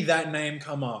see that name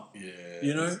come up. Yeah,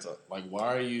 you know, like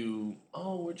why are you?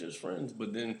 Oh, we're just friends.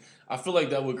 But then I feel like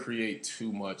that would create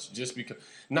too much. Just because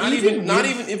not even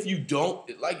if you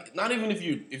don't like, not even if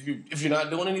you're not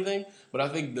doing anything. But I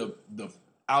think the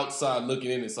outside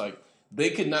looking in, it's like they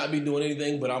could not be doing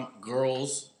anything. But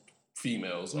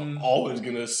females are always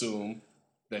gonna assume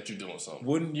that you're doing something.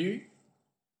 Wouldn't you?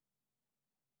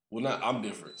 Well, I'm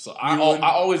different. So I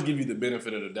always give you the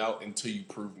benefit of the doubt until you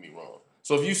prove me wrong.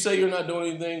 So if you say you're not doing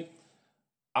anything,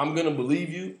 I'm going to believe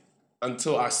you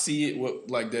until I see it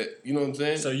like that. You know what I'm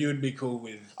saying? So you would be cool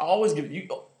with... I always give you...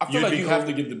 I feel like you have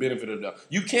to give the benefit of the doubt.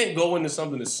 You can't go into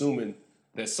something assuming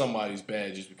that somebody's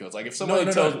bad just because. Like if somebody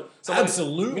tells me...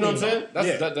 Absolutely. You know what I'm saying?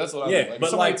 That's what I mean. Like, but if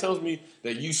somebody tells me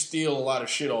that you steal a lot of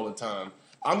shit all the time,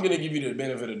 I'm going to give you the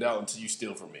benefit of the doubt until you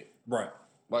steal from me. Right.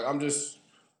 Like I'm just...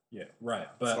 Yeah, right.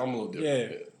 But so I'm a little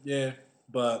different. Yeah,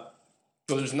 but...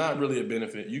 So there's not really a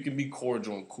benefit. You can be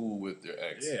cordial and cool with your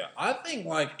ex. Yeah, I think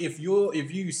like if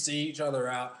you see each other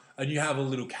out and you have a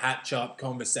little catch-up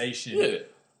conversation,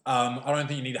 I don't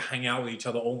think you need to hang out with each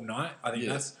other all night. I think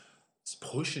that's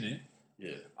pushing it.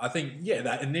 Yeah. I think,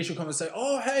 that initial conversation,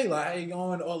 oh, hey, like, how you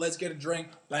going? Oh, let's get a drink.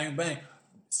 Bang, bang.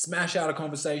 Smash out a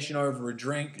conversation over a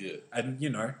drink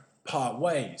and, part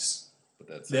ways.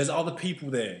 But there's other people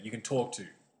there you can talk to. You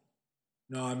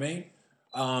know what I mean?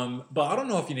 But I don't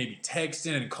know if you need to be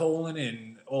texting and calling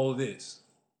and all of this.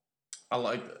 I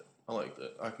like that.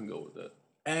 I can go with that.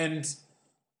 And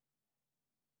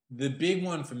the big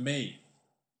one for me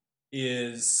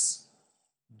is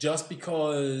just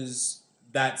because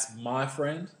that's my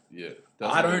friend. Yeah.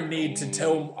 I don't need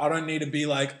to be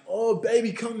like, oh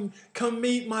baby, come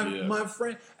meet my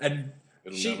friend. And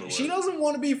she doesn't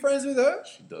want to be friends with her.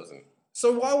 She doesn't.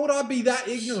 So why would I be that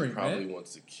ignorant? She probably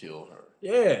wants to kill her.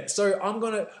 Yeah. So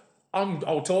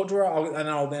I'll talk to her and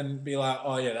I'll then be like,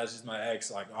 oh yeah, that's just my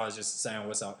ex. Like I was just saying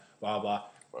what's up, blah blah.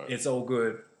 Right. It's all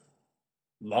good.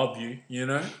 Love you,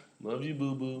 Love you,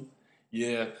 boo boo.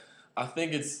 Yeah. I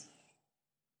think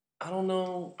I don't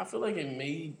know. I feel like it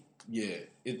may. Yeah.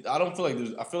 I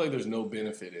feel like there's no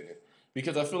benefit in it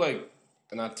because I feel like,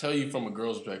 and I tell you from a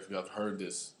girl's perspective, I've heard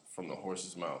this from the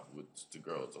horse's mouth. With the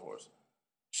girl, it's a horse.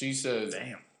 She says,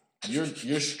 "Damn,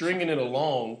 you're stringing it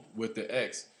along with the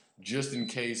ex just in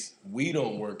case we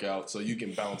don't work out, so you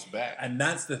can bounce back." And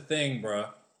that's the thing, bro.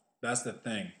 That's the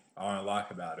thing I don't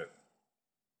like about it.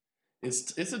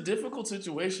 It's a difficult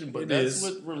situation, but that's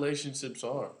what relationships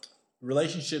are.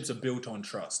 Relationships are built on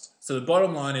trust. So the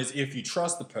bottom line is, if you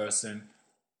trust the person,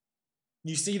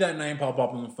 you see that name pop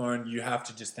up on the phone, you have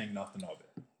to just think nothing of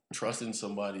it. Trusting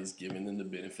somebody is giving them the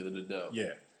benefit of the doubt.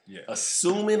 Yeah.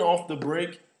 Assuming off the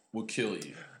break will kill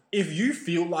you. If you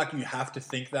feel like you have to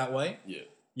think that way,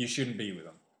 you shouldn't be with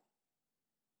them.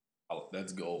 Oh,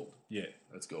 that's gold. Yeah.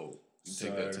 That's gold. You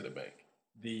take that to the bank.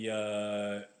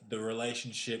 The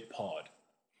relationship pod.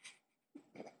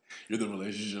 You're the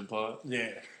relationship pod?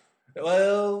 Yeah.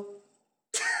 Well,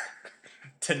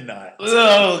 tonight.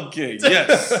 Okay,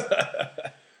 yes.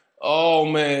 Oh,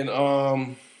 man.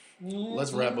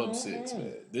 Let's wrap up 6,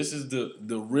 man. This is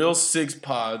the real 6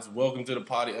 pods. Welcome to the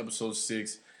potty, episode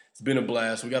 6. It's been a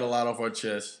blast. We got a lot off our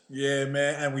chest. Yeah,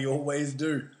 man, and we always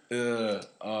do.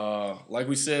 Like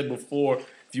we said before,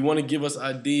 if you want to give us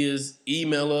ideas,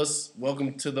 email us.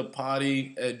 Welcome to the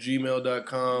potty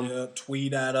 @gmail.com. Yeah,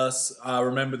 tweet at us.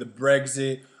 Remember the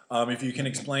Brexit. If you can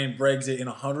explain Brexit in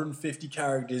 150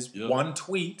 characters, one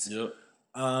tweet,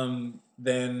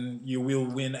 then you will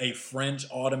win a French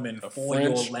Ottoman for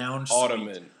your lounge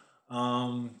suite.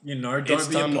 Don't be a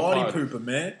party pooper,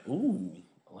 man. Ooh,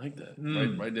 I like that.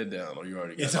 Write that down. Or you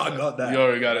already got it. I got that. You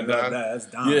already got it down? That's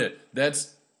done. Yeah,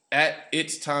 that's at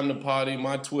It's Time to Potty.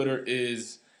 My Twitter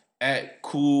is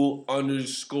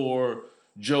 @cool_Joe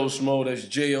Schmo. That's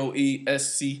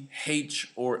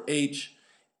JOESCH or H.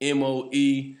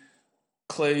 MOE.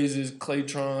 Clay's is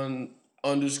Claytron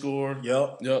 _.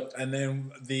 Yep. And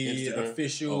then the Instagram.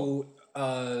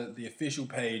 official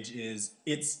page is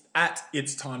It's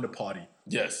Time to Party.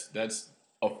 Yes, that's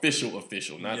official,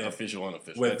 not Yeah. official,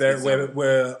 unofficial.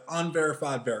 We're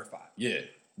unverified, verified. Yeah,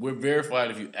 we're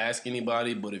verified if you ask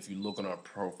anybody, but if you look on our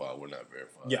profile, we're not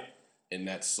verified. Yeah. And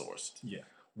that's sourced. Yeah.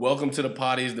 Welcome to the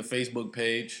Potty is the Facebook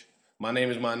page. My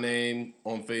name is my name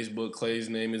on Facebook. Clay's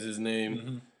name is his name.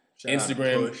 Mm-hmm.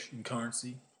 Instagram. Push and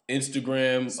Currency.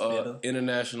 Instagram, Spitter.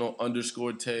 international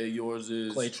 _ Tay. Yours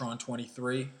is Claytron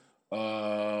 23.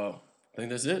 I think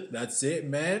that's it. That's it,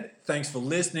 man. Thanks for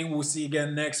listening. We'll see you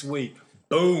again next week.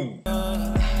 Boom.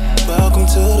 Welcome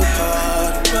to the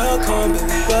party. Welcome, baby,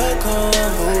 welcome.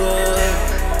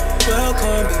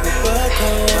 Welcome, baby,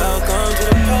 welcome.